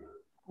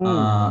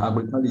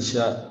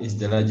agriculture is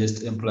the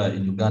largest employer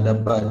in Uganda,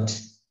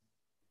 but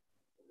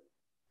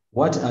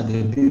what are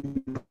the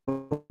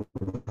people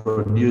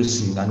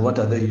producing and what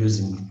are they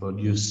using to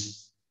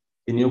produce?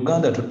 In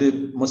Uganda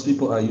today, most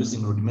people are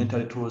using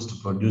rudimentary tools to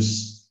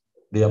produce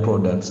their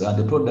products, and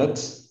the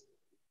products,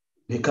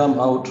 they come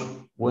out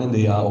when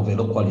they are of a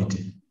low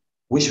quality,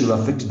 which will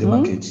affect the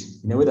market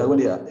in a way that when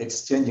they are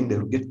exchanging, they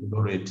will get the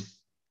low rate,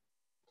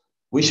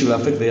 which will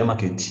affect their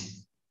market.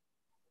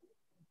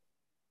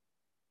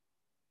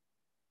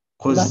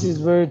 That is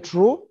very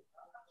true.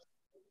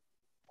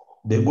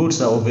 The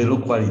goods are of a low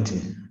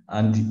quality,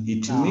 and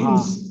it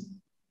means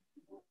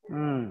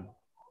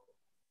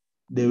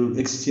they will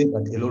exchange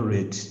at a low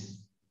rate.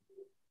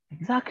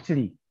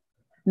 Exactly.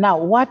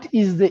 Now, what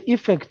is the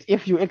effect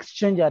if you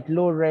exchange at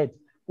low rate,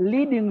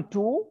 leading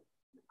to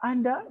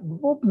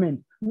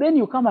underdevelopment? Then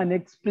you come and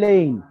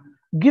explain,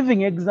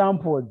 giving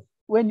examples.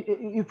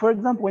 For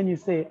example, when you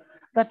say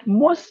that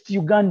most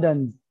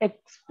Ugandans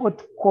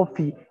export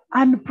coffee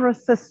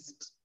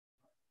unprocessed,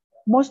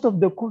 most of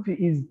the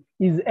coffee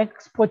is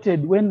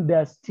exported when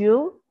they're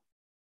still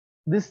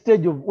this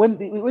stage of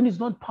when it's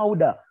not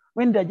powder,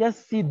 when they're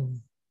just seeds.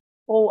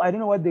 Oh, I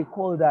don't know what they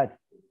call that.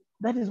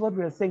 That is what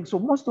we are saying. So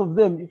most of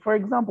them, for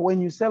example, when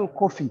you sell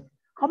coffee,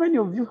 how many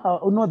of you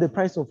know the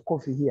price of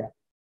coffee here?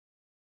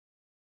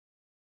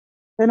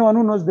 Anyone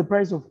who knows the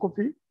price of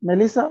coffee?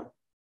 Melissa,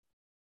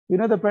 you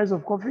know the price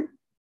of coffee?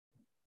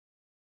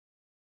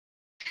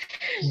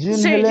 Jean,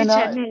 Sorry,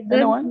 Helena, teacher,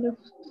 anyone?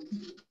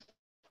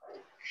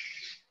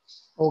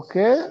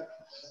 Okay,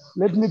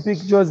 let me pick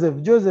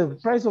Joseph.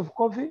 Joseph, price of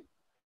coffee?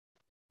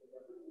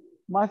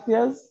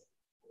 Matthias?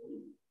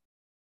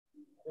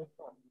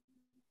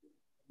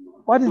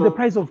 What is the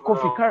price of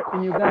coffee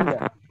in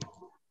Uganda?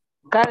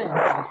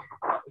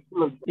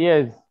 Currently?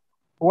 Yes.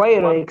 Why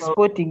are you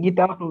exporting it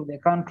out of the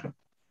country?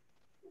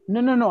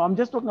 No. I'm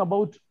just talking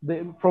about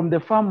from the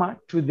farmer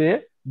to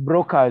the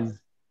brokers.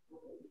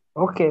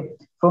 Okay.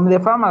 From the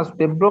farmers to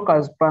the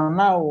brokers, per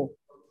now,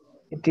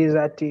 it is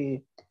at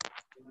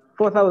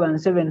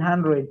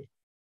 4,700.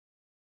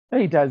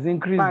 It has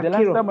increased. The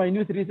last time I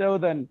knew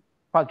 3,000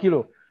 per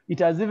kilo. It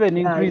has even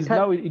increased.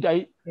 Now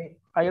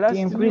I last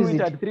knew it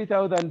at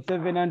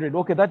 3,700.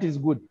 Okay, that is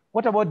good.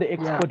 What about the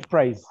export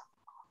price?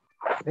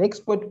 The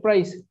export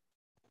price,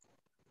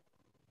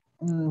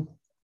 you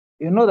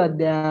know that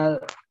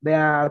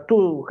there are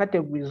two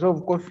categories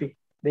of coffee.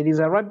 There is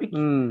Arabic.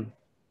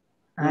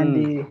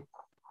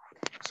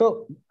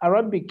 So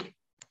Arabic,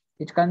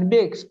 it can be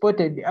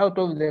exported out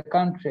of the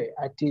country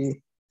at is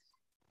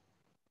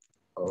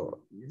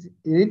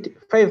it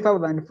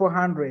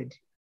 5,400.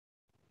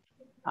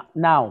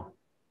 Now,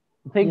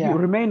 thank Yeah. you.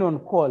 Remain on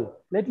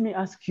call. Let me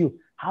ask you,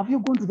 have you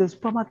gone to the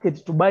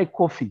supermarket to buy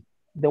coffee?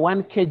 The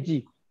 1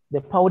 kg,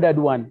 the powdered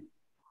one?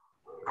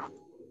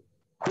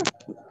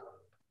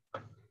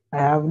 I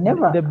have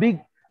never. The big,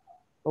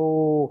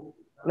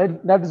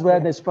 that is where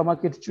the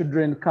supermarket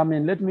children come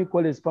in. Let me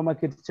call a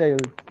supermarket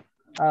child.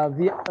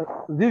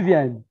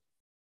 Vivian.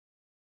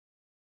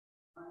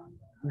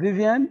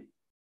 Vivian?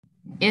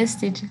 Yes,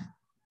 teacher.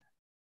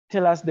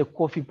 Tell us the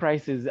coffee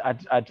prices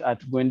at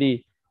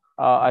Gwendi,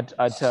 at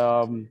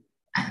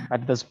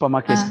the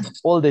supermarket,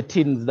 all the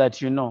tins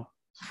that you know,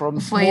 from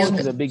small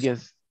to the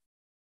biggest.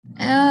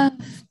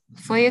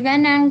 For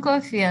Ugandan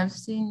coffee, I've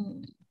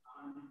seen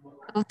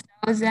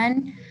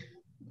 12,000,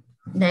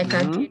 like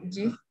a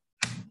kg.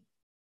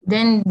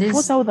 Then this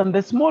 4,000,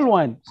 the small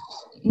one.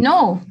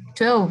 No,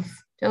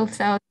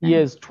 12,000.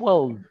 Yes,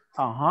 12.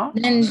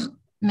 Then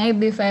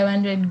maybe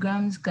 500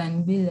 grams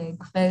can be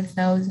like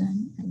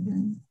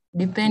 5,000.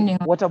 Depending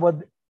on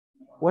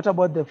what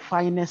about the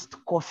finest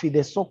coffee,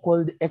 the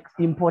so-called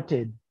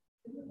imported?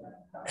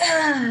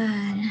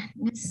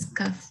 This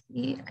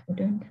coffee, I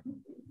don't.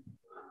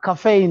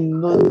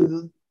 Caffeine.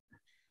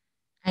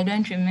 I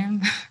don't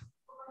remember.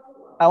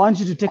 I want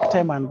you to take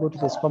time and go to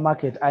the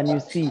supermarket, and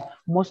you see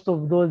most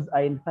of those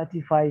are in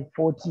 35,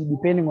 40,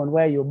 depending on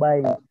where you're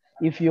buying.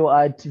 If you're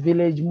at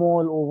Village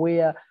Mall or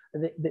where,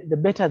 the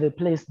better the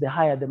place, the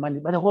higher the money.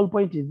 But the whole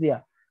point is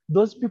here.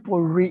 Those people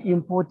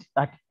re-import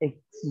at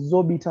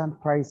exorbitant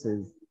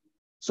prices.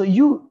 So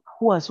you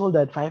who are sold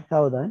at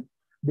 5,000,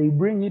 they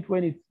bring it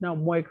when it's now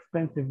more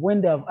expensive,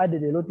 when they have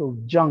added a lot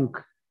of junk,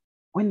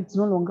 when it's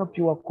no longer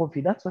pure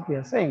coffee. That's what we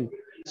are saying.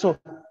 So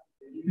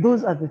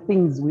those are the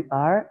things we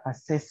are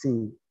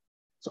assessing.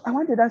 So I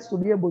wanted us to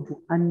be able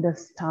to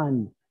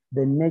understand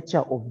the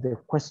nature of the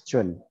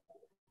question.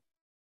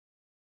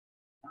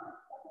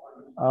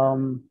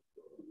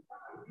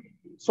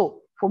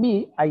 So for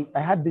me, I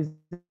had this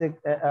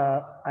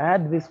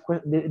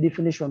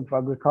definition for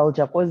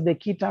agriculture, because the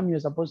key term you're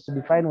supposed to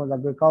define was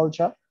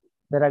agriculture.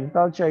 That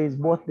agriculture is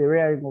both the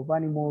rearing of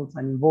animals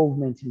and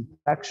involvement in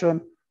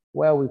production,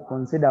 where we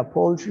consider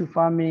poultry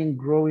farming,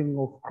 growing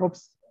of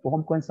crops for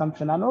home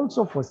consumption, and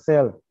also for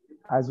sale,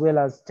 as well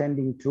as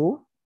tending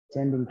to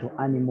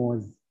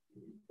animals.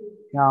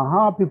 Now,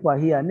 how people are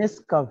here,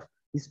 Nescafe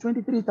is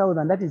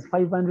 23,000, that is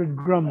 500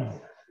 grams.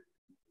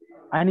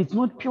 And it's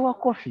not pure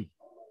coffee.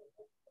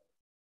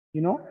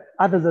 You know,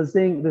 others are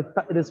saying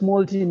the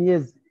small tin,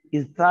 yes,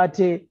 is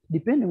 30,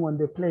 depending on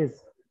the place.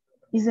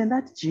 Isn't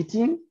that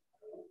cheating?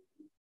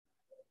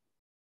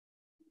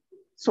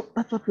 So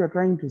that's what we are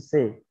trying to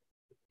say.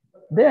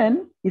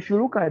 Then, if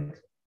you look at,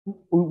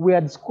 we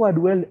had scored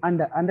well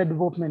under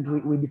development,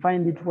 we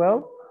defined it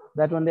well,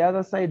 that on the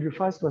other side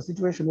refers to a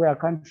situation where a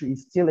country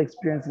is still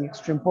experiencing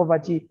extreme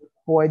poverty,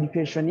 poor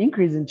education,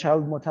 increase in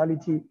child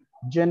mortality,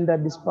 gender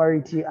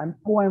disparity, and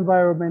poor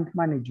environment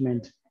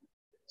management.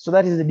 So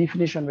that is the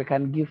definition we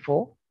can give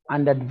for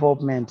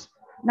underdevelopment.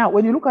 Now,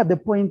 when you look at the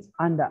points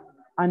under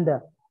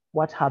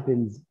what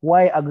happens,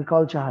 why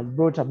agriculture has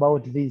brought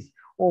about this,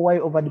 or why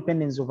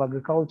overdependence of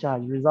agriculture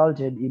has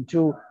resulted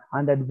into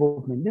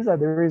underdevelopment, these are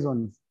the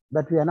reasons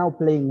that we are now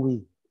playing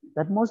with.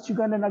 That most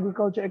Ugandan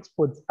agriculture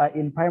exports are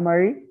in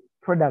primary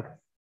products,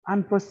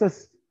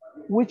 unprocessed,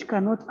 which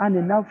cannot earn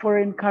enough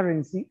foreign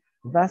currency,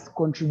 thus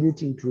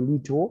contributing to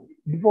little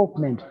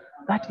development.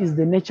 That is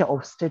the nature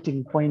of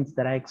stating points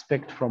that I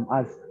expect from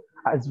us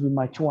as we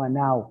mature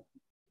now.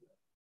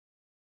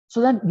 So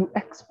then you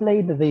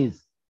explain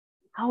this.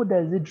 How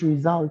does it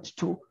result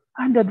to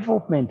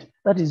underdevelopment?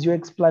 That is your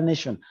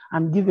explanation.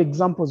 And give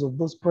examples of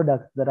those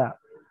products that are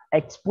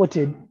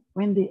exported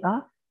when they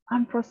are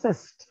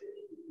unprocessed.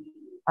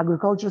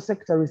 Agriculture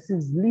sector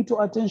receives little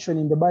attention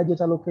in the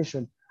budget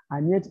allocation,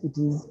 and yet it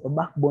is a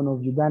backbone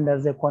of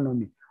Uganda's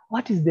economy.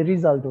 What is the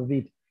result of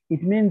it?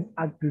 It means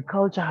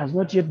agriculture has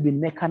not yet been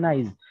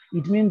mechanized.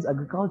 It means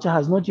agriculture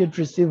has not yet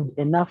received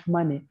enough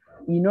money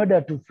in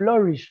order to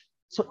flourish.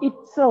 So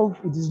itself,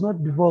 it is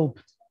not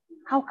developed.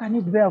 How can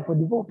it therefore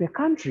develop a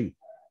country?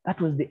 That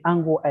was the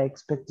angle I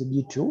expected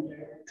you to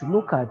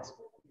look at.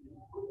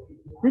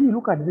 Then you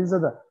look at this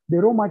other, the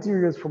raw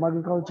materials from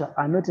agriculture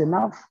are not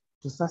enough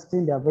to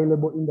sustain the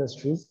available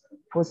industries,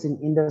 forcing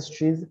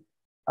industries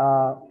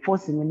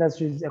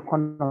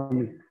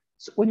economy.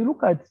 So when you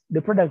look at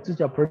the products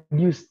which are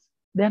produced,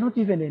 they're not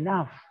even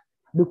enough,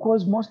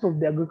 because most of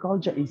the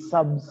agriculture is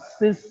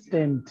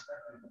subsistent.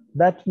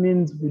 That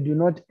means we do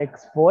not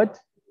export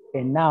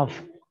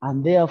enough,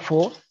 and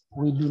therefore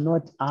we do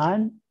not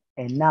earn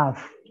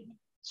enough.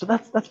 So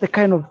that's the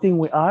kind of thing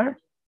we are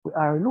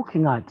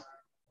looking at.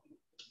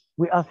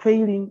 We are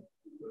failing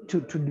to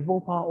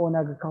develop our own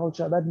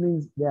agriculture. That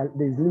means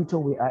there's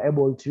little we are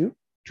able to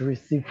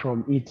receive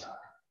from it.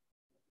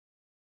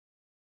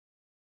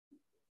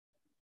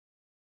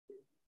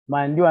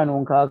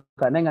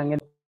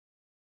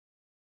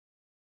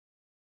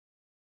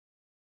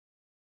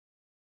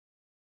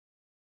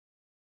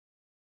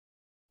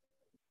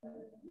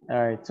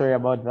 All right, sorry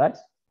about that.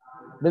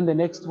 Then the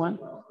next one,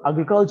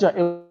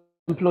 agriculture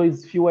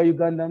employs fewer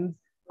Ugandans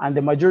and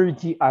the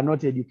majority are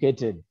not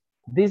educated.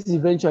 This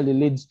eventually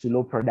leads to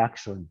low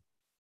production.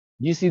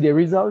 Do you see the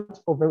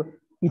result of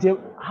it?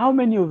 How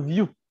many of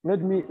you,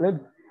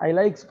 I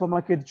like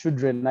supermarket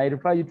children. I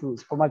refer you to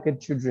supermarket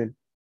children.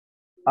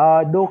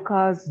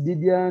 Dorcas,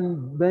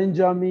 Didian,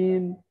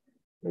 Benjamin,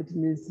 let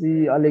me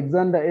see,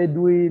 Alexander,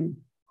 Edwin.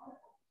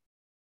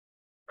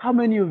 How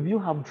many of you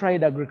have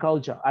tried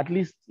agriculture, at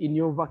least in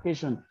your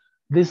vacation,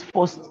 this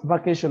first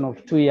vacation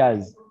of 2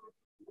 years?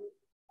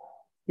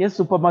 Yes,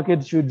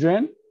 supermarket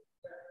children.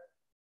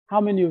 How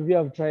many of you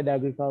have tried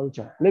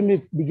agriculture? Let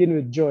me begin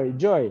with Joy.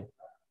 Joy,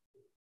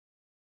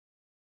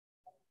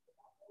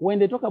 when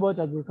they talk about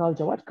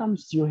agriculture, what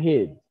comes to your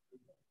head?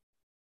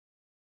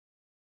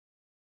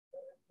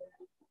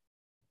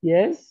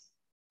 Yes?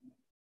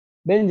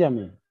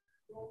 Benjamin,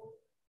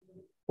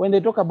 when they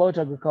talk about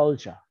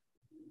agriculture,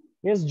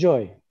 yes,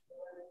 Joy?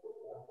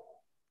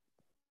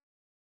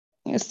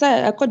 Yes,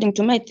 sir, according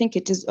to me, I think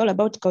it is all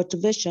about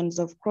cultivations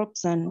of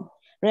crops and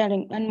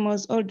rearing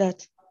animals, all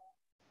that.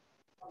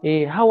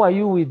 How are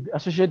you with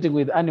associating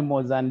with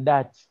animals and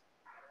that?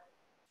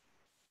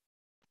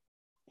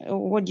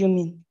 What do you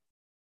mean?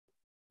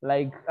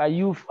 Like, are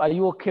you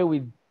okay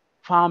with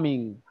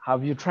farming?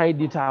 Have you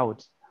tried it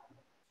out?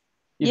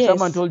 If yes.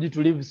 Someone told you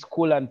to leave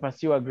school and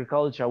pursue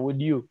agriculture,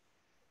 would you?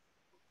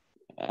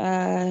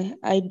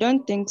 I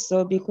don't think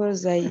so,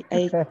 because I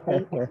can't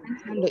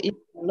handle it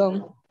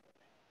long.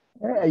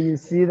 You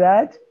see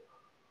that?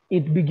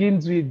 It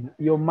begins with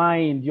your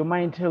mind. Your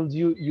mind tells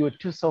you you're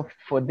too soft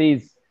for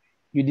this.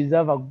 You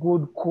deserve a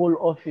good, cool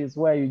office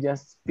where you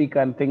just speak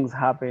and things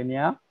happen,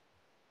 yeah?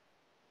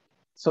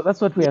 So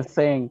that's what we are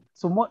saying.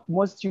 So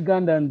most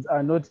Ugandans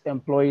are not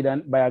employed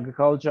by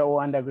agriculture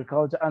or under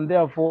agriculture, and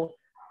therefore,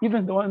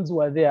 even the ones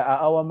who are there are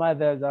our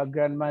mothers, our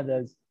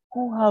grandmothers,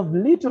 who have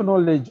little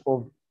knowledge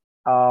of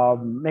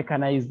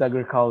mechanized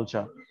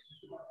agriculture.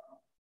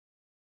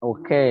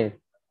 Okay.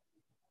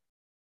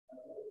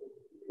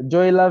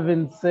 Joy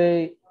Lavin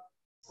say,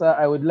 sir,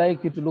 I would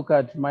like you to look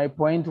at my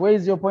point. Where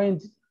is your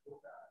point?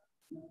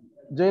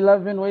 Joy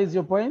Lavin, where is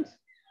your point?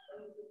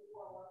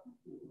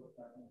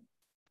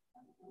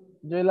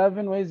 Joy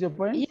Lavin, where is your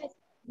point?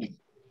 Yes.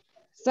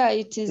 Sir,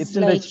 it is it's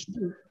like,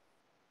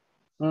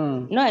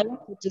 No, I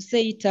want you to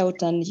say it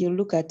out and you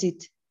look at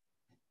it.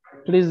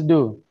 Please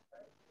do.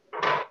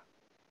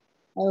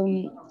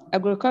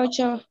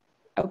 Agriculture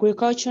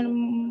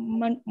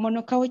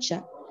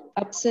monoculture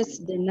upsets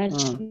the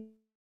natural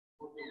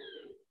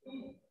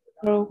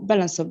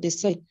balance of the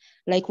soil.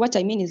 Like, what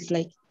I mean is,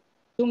 like,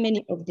 too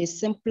many of the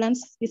same plant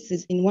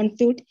species in one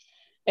field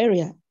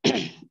area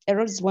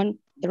erodes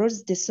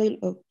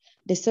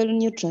the soil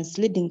nutrients,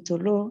 leading to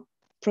low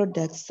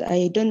products.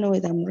 I don't know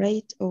whether I'm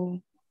right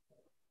or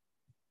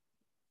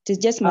it is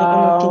just my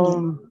own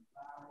opinion.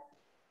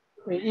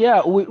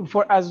 Yeah,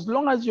 for as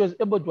long as you're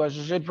able to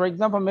associate, for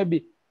example,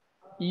 maybe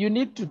you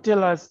need to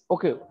tell us,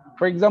 okay,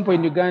 for example,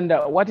 in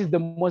Uganda, what is the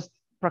most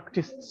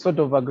practiced sort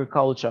of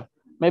agriculture?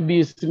 Maybe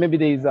you see, maybe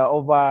there is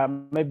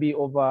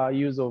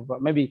overuse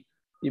of, maybe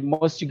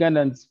most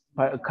Ugandans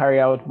carry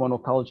out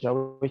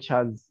monoculture, which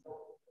has,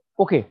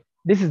 okay,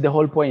 this is the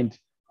whole point.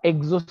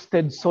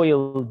 Exhausted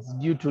soils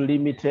due to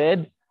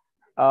limited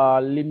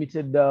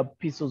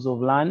pieces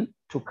of land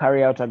to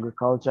carry out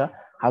agriculture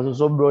has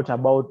also brought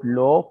about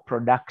low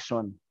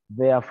production,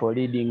 therefore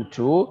leading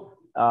to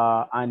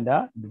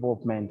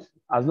underdevelopment.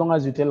 As long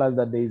as you tell us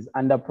that there is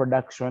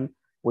underproduction,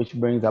 which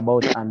brings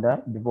about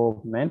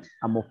underdevelopment,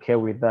 I'm okay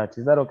with that.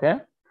 Is that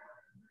okay?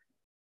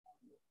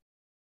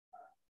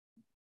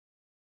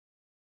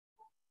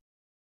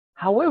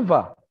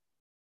 However,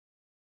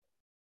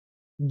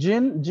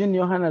 Jean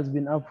Johan has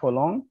been up for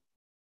long.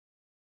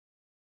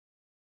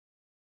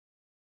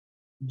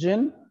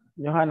 Jean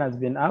Johan has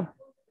been up.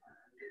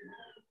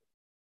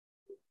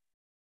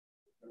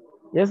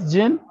 Yes,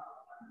 Jean?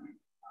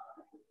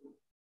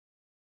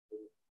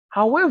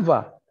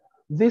 However,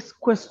 this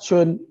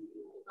question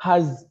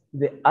has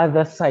the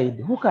other side.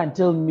 Who can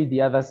tell me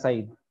the other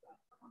side?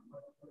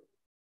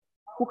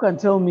 Who can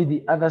tell me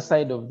the other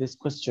side of this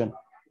question?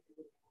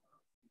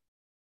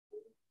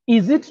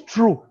 Is it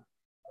true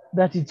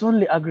that it's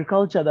only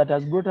agriculture that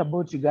has brought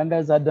about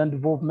Uganda's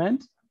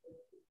underdevelopment?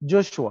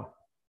 Joshua?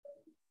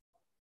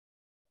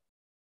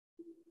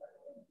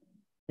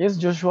 Yes,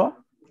 Joshua?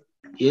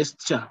 Yes,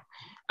 Chair.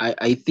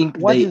 I think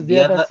what is the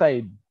other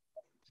side?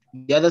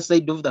 The other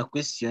side of the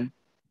question,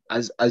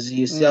 as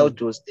you see how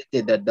it was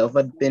stated that the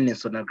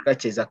overdependence on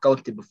agriculture is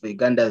accountable for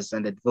Uganda's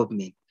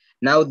underdevelopment.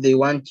 Now they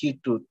want you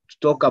to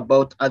talk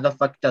about other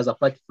factors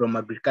apart from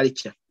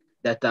agriculture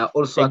that are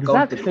also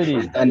accountable for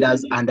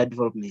Uganda's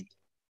underdevelopment.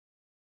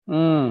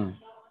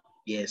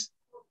 Yes.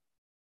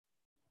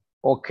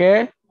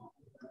 Okay.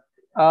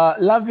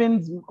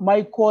 Lavin's,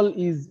 my call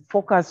is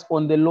focus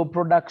on the low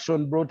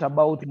production brought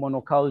about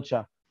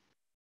monoculture.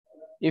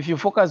 If you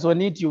focus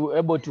on it, you're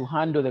able to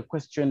handle the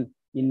question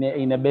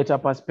in a better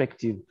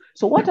perspective.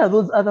 So what are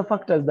those other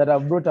factors that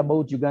have brought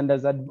about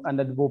Uganda's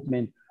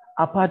underdevelopment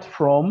apart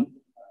from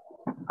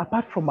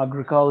apart from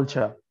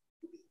agriculture.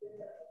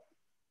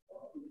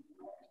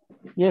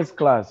 Yes,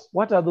 class.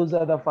 What are those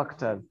other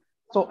factors?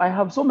 So I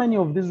have so many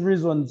of these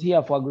reasons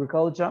here for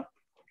agriculture.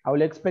 I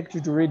will expect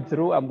you to read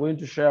through. I'm going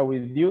to share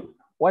with you.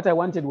 What I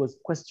wanted was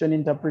question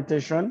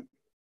interpretation.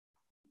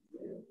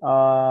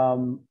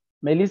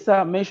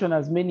 Melissa, mention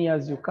as many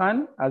as you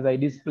can as I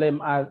display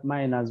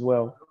mine as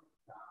well.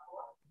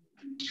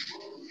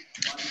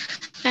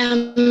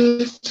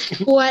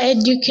 Poor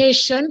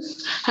education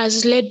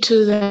has led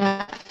to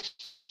the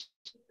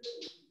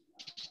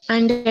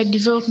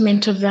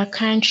underdevelopment of the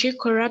country,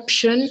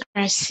 corruption,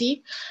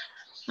 literacy,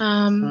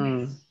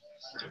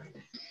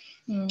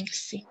 let's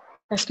see,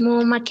 a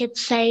small market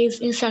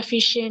size,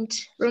 insufficient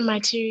raw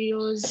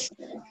materials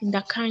in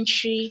the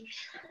country.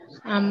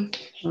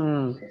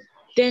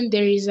 Then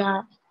there is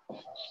a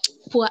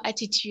poor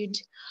attitude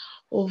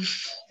of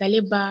the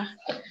labor.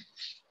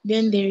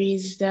 Then there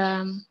is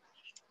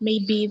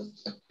maybe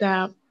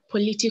the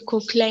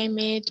political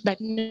climate, but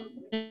not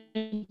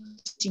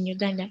in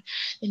Uganda.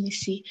 Let me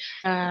see.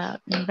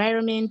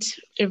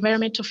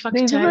 Environmental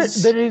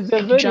factors. There is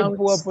a very droughts.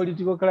 poor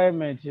political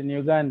climate in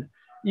Uganda.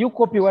 You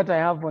copy what I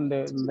have on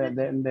the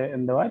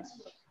what?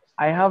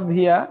 I have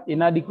here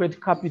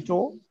inadequate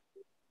capital.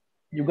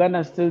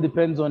 Uganda still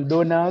depends on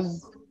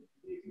donors.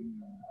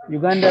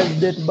 Uganda's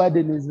debt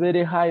burden is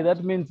very high.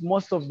 That means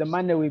most of the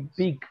money we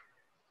pick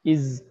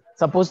is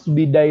supposed to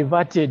be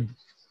diverted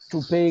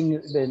to paying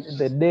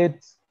the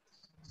debt.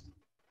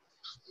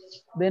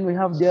 Then we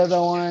have the other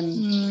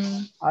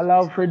one,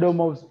 allow freedom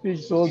of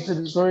speech. So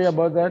sorry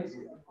about that.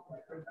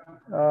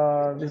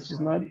 This is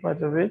not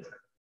part of it.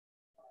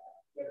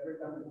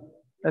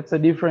 That's a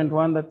different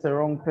one. That's the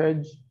wrong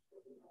page.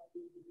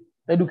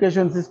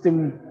 Education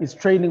system is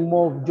training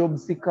more of job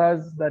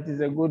seekers. That is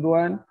a good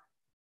one.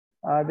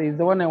 There is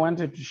the one I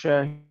wanted to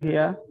share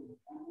here.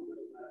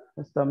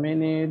 Just a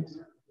minute.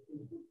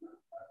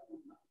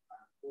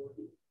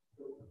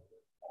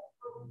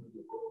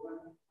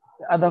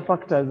 The other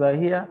factors are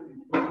here.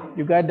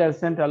 Uganda has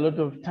spent a lot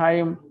of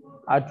time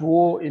at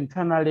war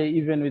internally,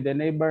 even with the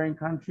neighboring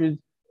countries,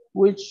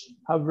 which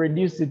have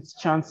reduced its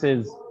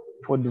chances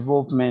for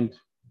development.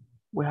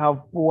 We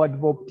have poor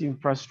developed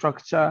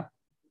infrastructure.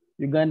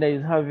 Uganda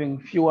is having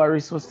fewer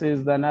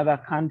resources than other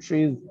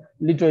countries.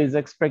 Little is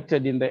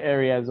expected in the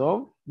areas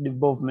of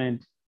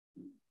development.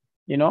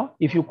 You know,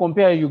 if you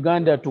compare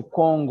Uganda to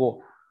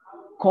Congo,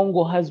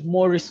 Congo has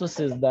more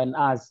resources than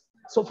us.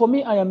 So for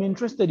me, I am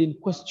interested in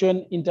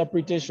question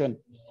interpretation,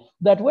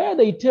 that where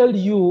they tell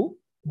you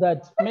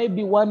that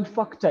maybe one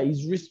factor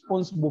is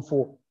responsible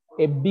for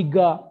a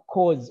bigger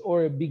cause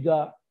or a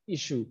bigger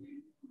issue,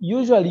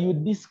 usually you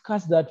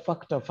discuss that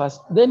factor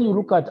first, then you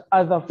look at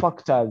other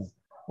factors.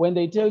 When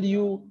they tell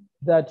you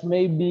that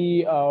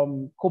maybe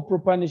corporal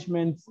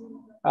punishment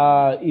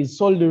is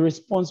solely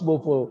responsible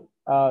for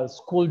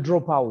school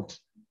dropout,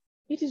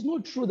 it is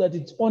not true that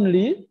it's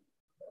only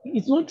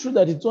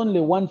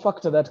one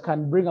factor that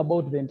can bring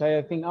about the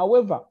entire thing.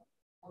 However,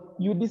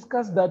 you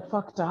discuss that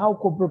factor, how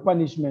corporal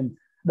punishment,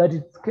 that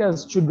it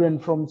scares children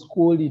from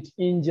school, it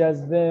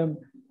injures them,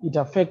 it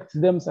affects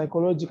them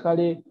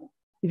psychologically.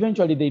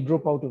 Eventually they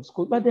drop out of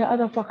school. But there are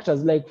other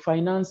factors like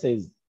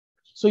finances.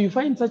 So you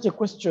find such a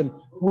question,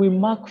 we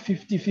mark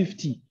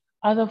 50-50.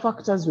 Other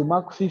factors we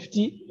mark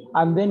 50,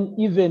 and then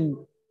even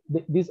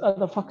this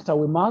other factor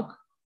we mark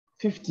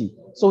 50.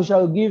 So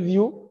shall give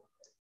you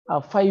a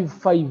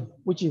 5-5,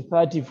 which is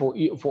 30 for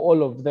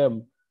all of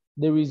them.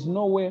 There is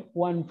no way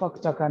one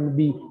factor can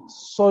be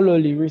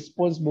solely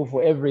responsible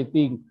for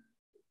everything.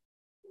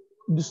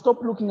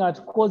 Stop looking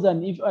at cause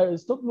and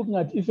stop looking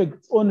at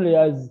effects only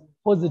as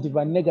positive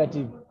and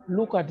negative.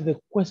 Look at the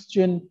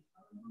question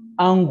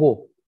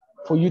angle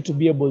for you to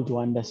be able to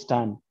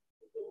understand.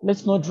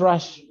 Let's not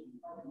rush.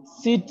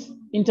 Sit,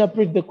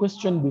 interpret the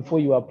question before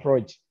you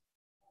approach.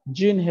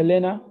 Jean,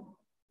 Helena.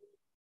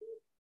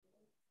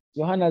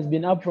 Johanna has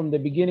been up from the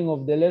beginning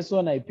of the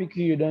lesson. I pick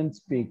you, you don't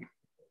speak.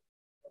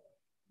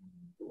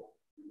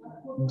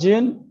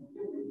 Jean?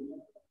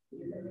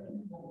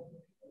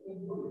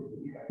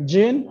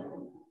 Jean?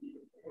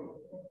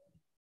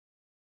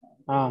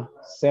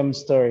 Same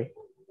story.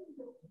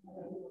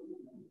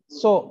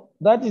 So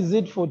that is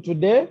it for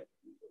today.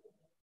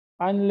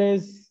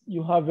 Unless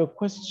you have a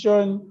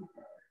question,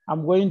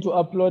 I'm going to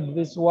upload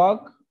this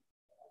work.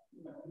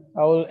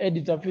 I will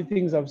edit a few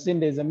things. I've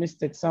seen there's a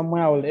mistake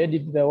somewhere. I will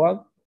edit the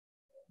work.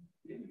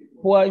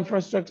 Poor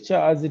infrastructure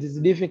as it is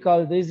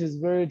difficult. This is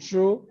very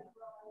true.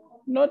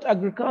 Not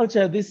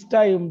agriculture this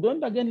time.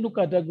 Don't again look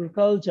at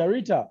agriculture,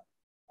 Rita.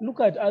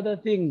 Look at other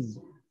things.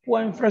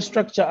 Poor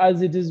infrastructure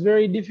as it is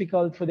very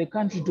difficult for the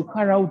country to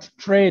carry out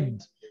trade.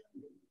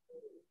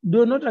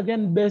 Do not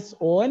again base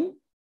on,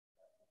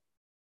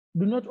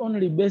 do not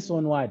only base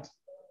on what?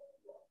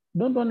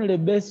 Don't only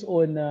base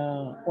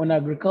on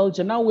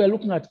agriculture. Now we're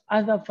looking at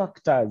other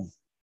factors.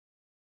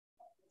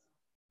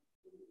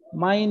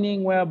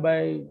 Mining,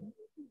 whereby,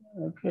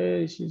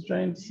 okay, she's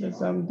trying to say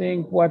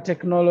something. Poor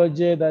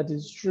technology, that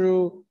is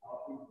true.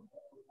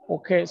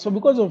 Okay, so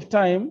because of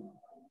time,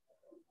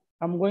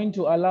 I'm going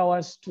to allow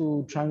us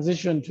to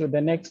transition to the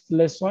next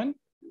lesson.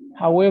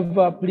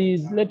 However,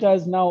 please let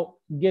us now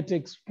get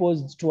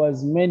exposed to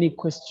as many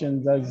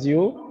questions as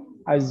you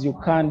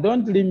can.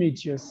 Don't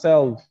limit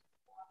yourself.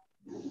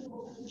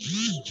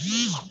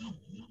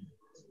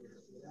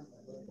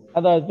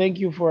 Father, thank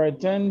you for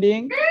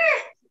attending.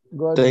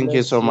 God Thank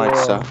you bless so much,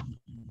 sir.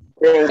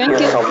 Thank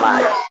you so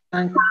much.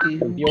 Thank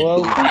you.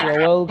 You're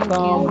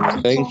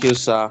welcome. Thank you,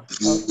 sir.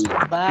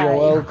 Bye. You're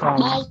welcome.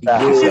 Go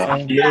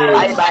Thank play.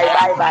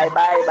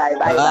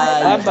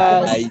 Bye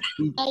bye.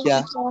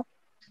 Teacher.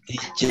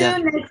 See you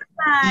next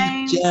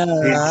time.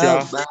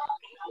 Teacher.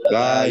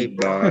 Bye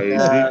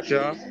bye,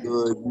 teacher.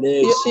 God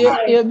bless you.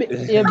 You're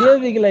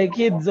behaving like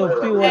kids of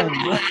P1.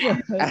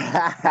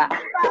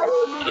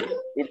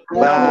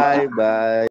 Bye bye.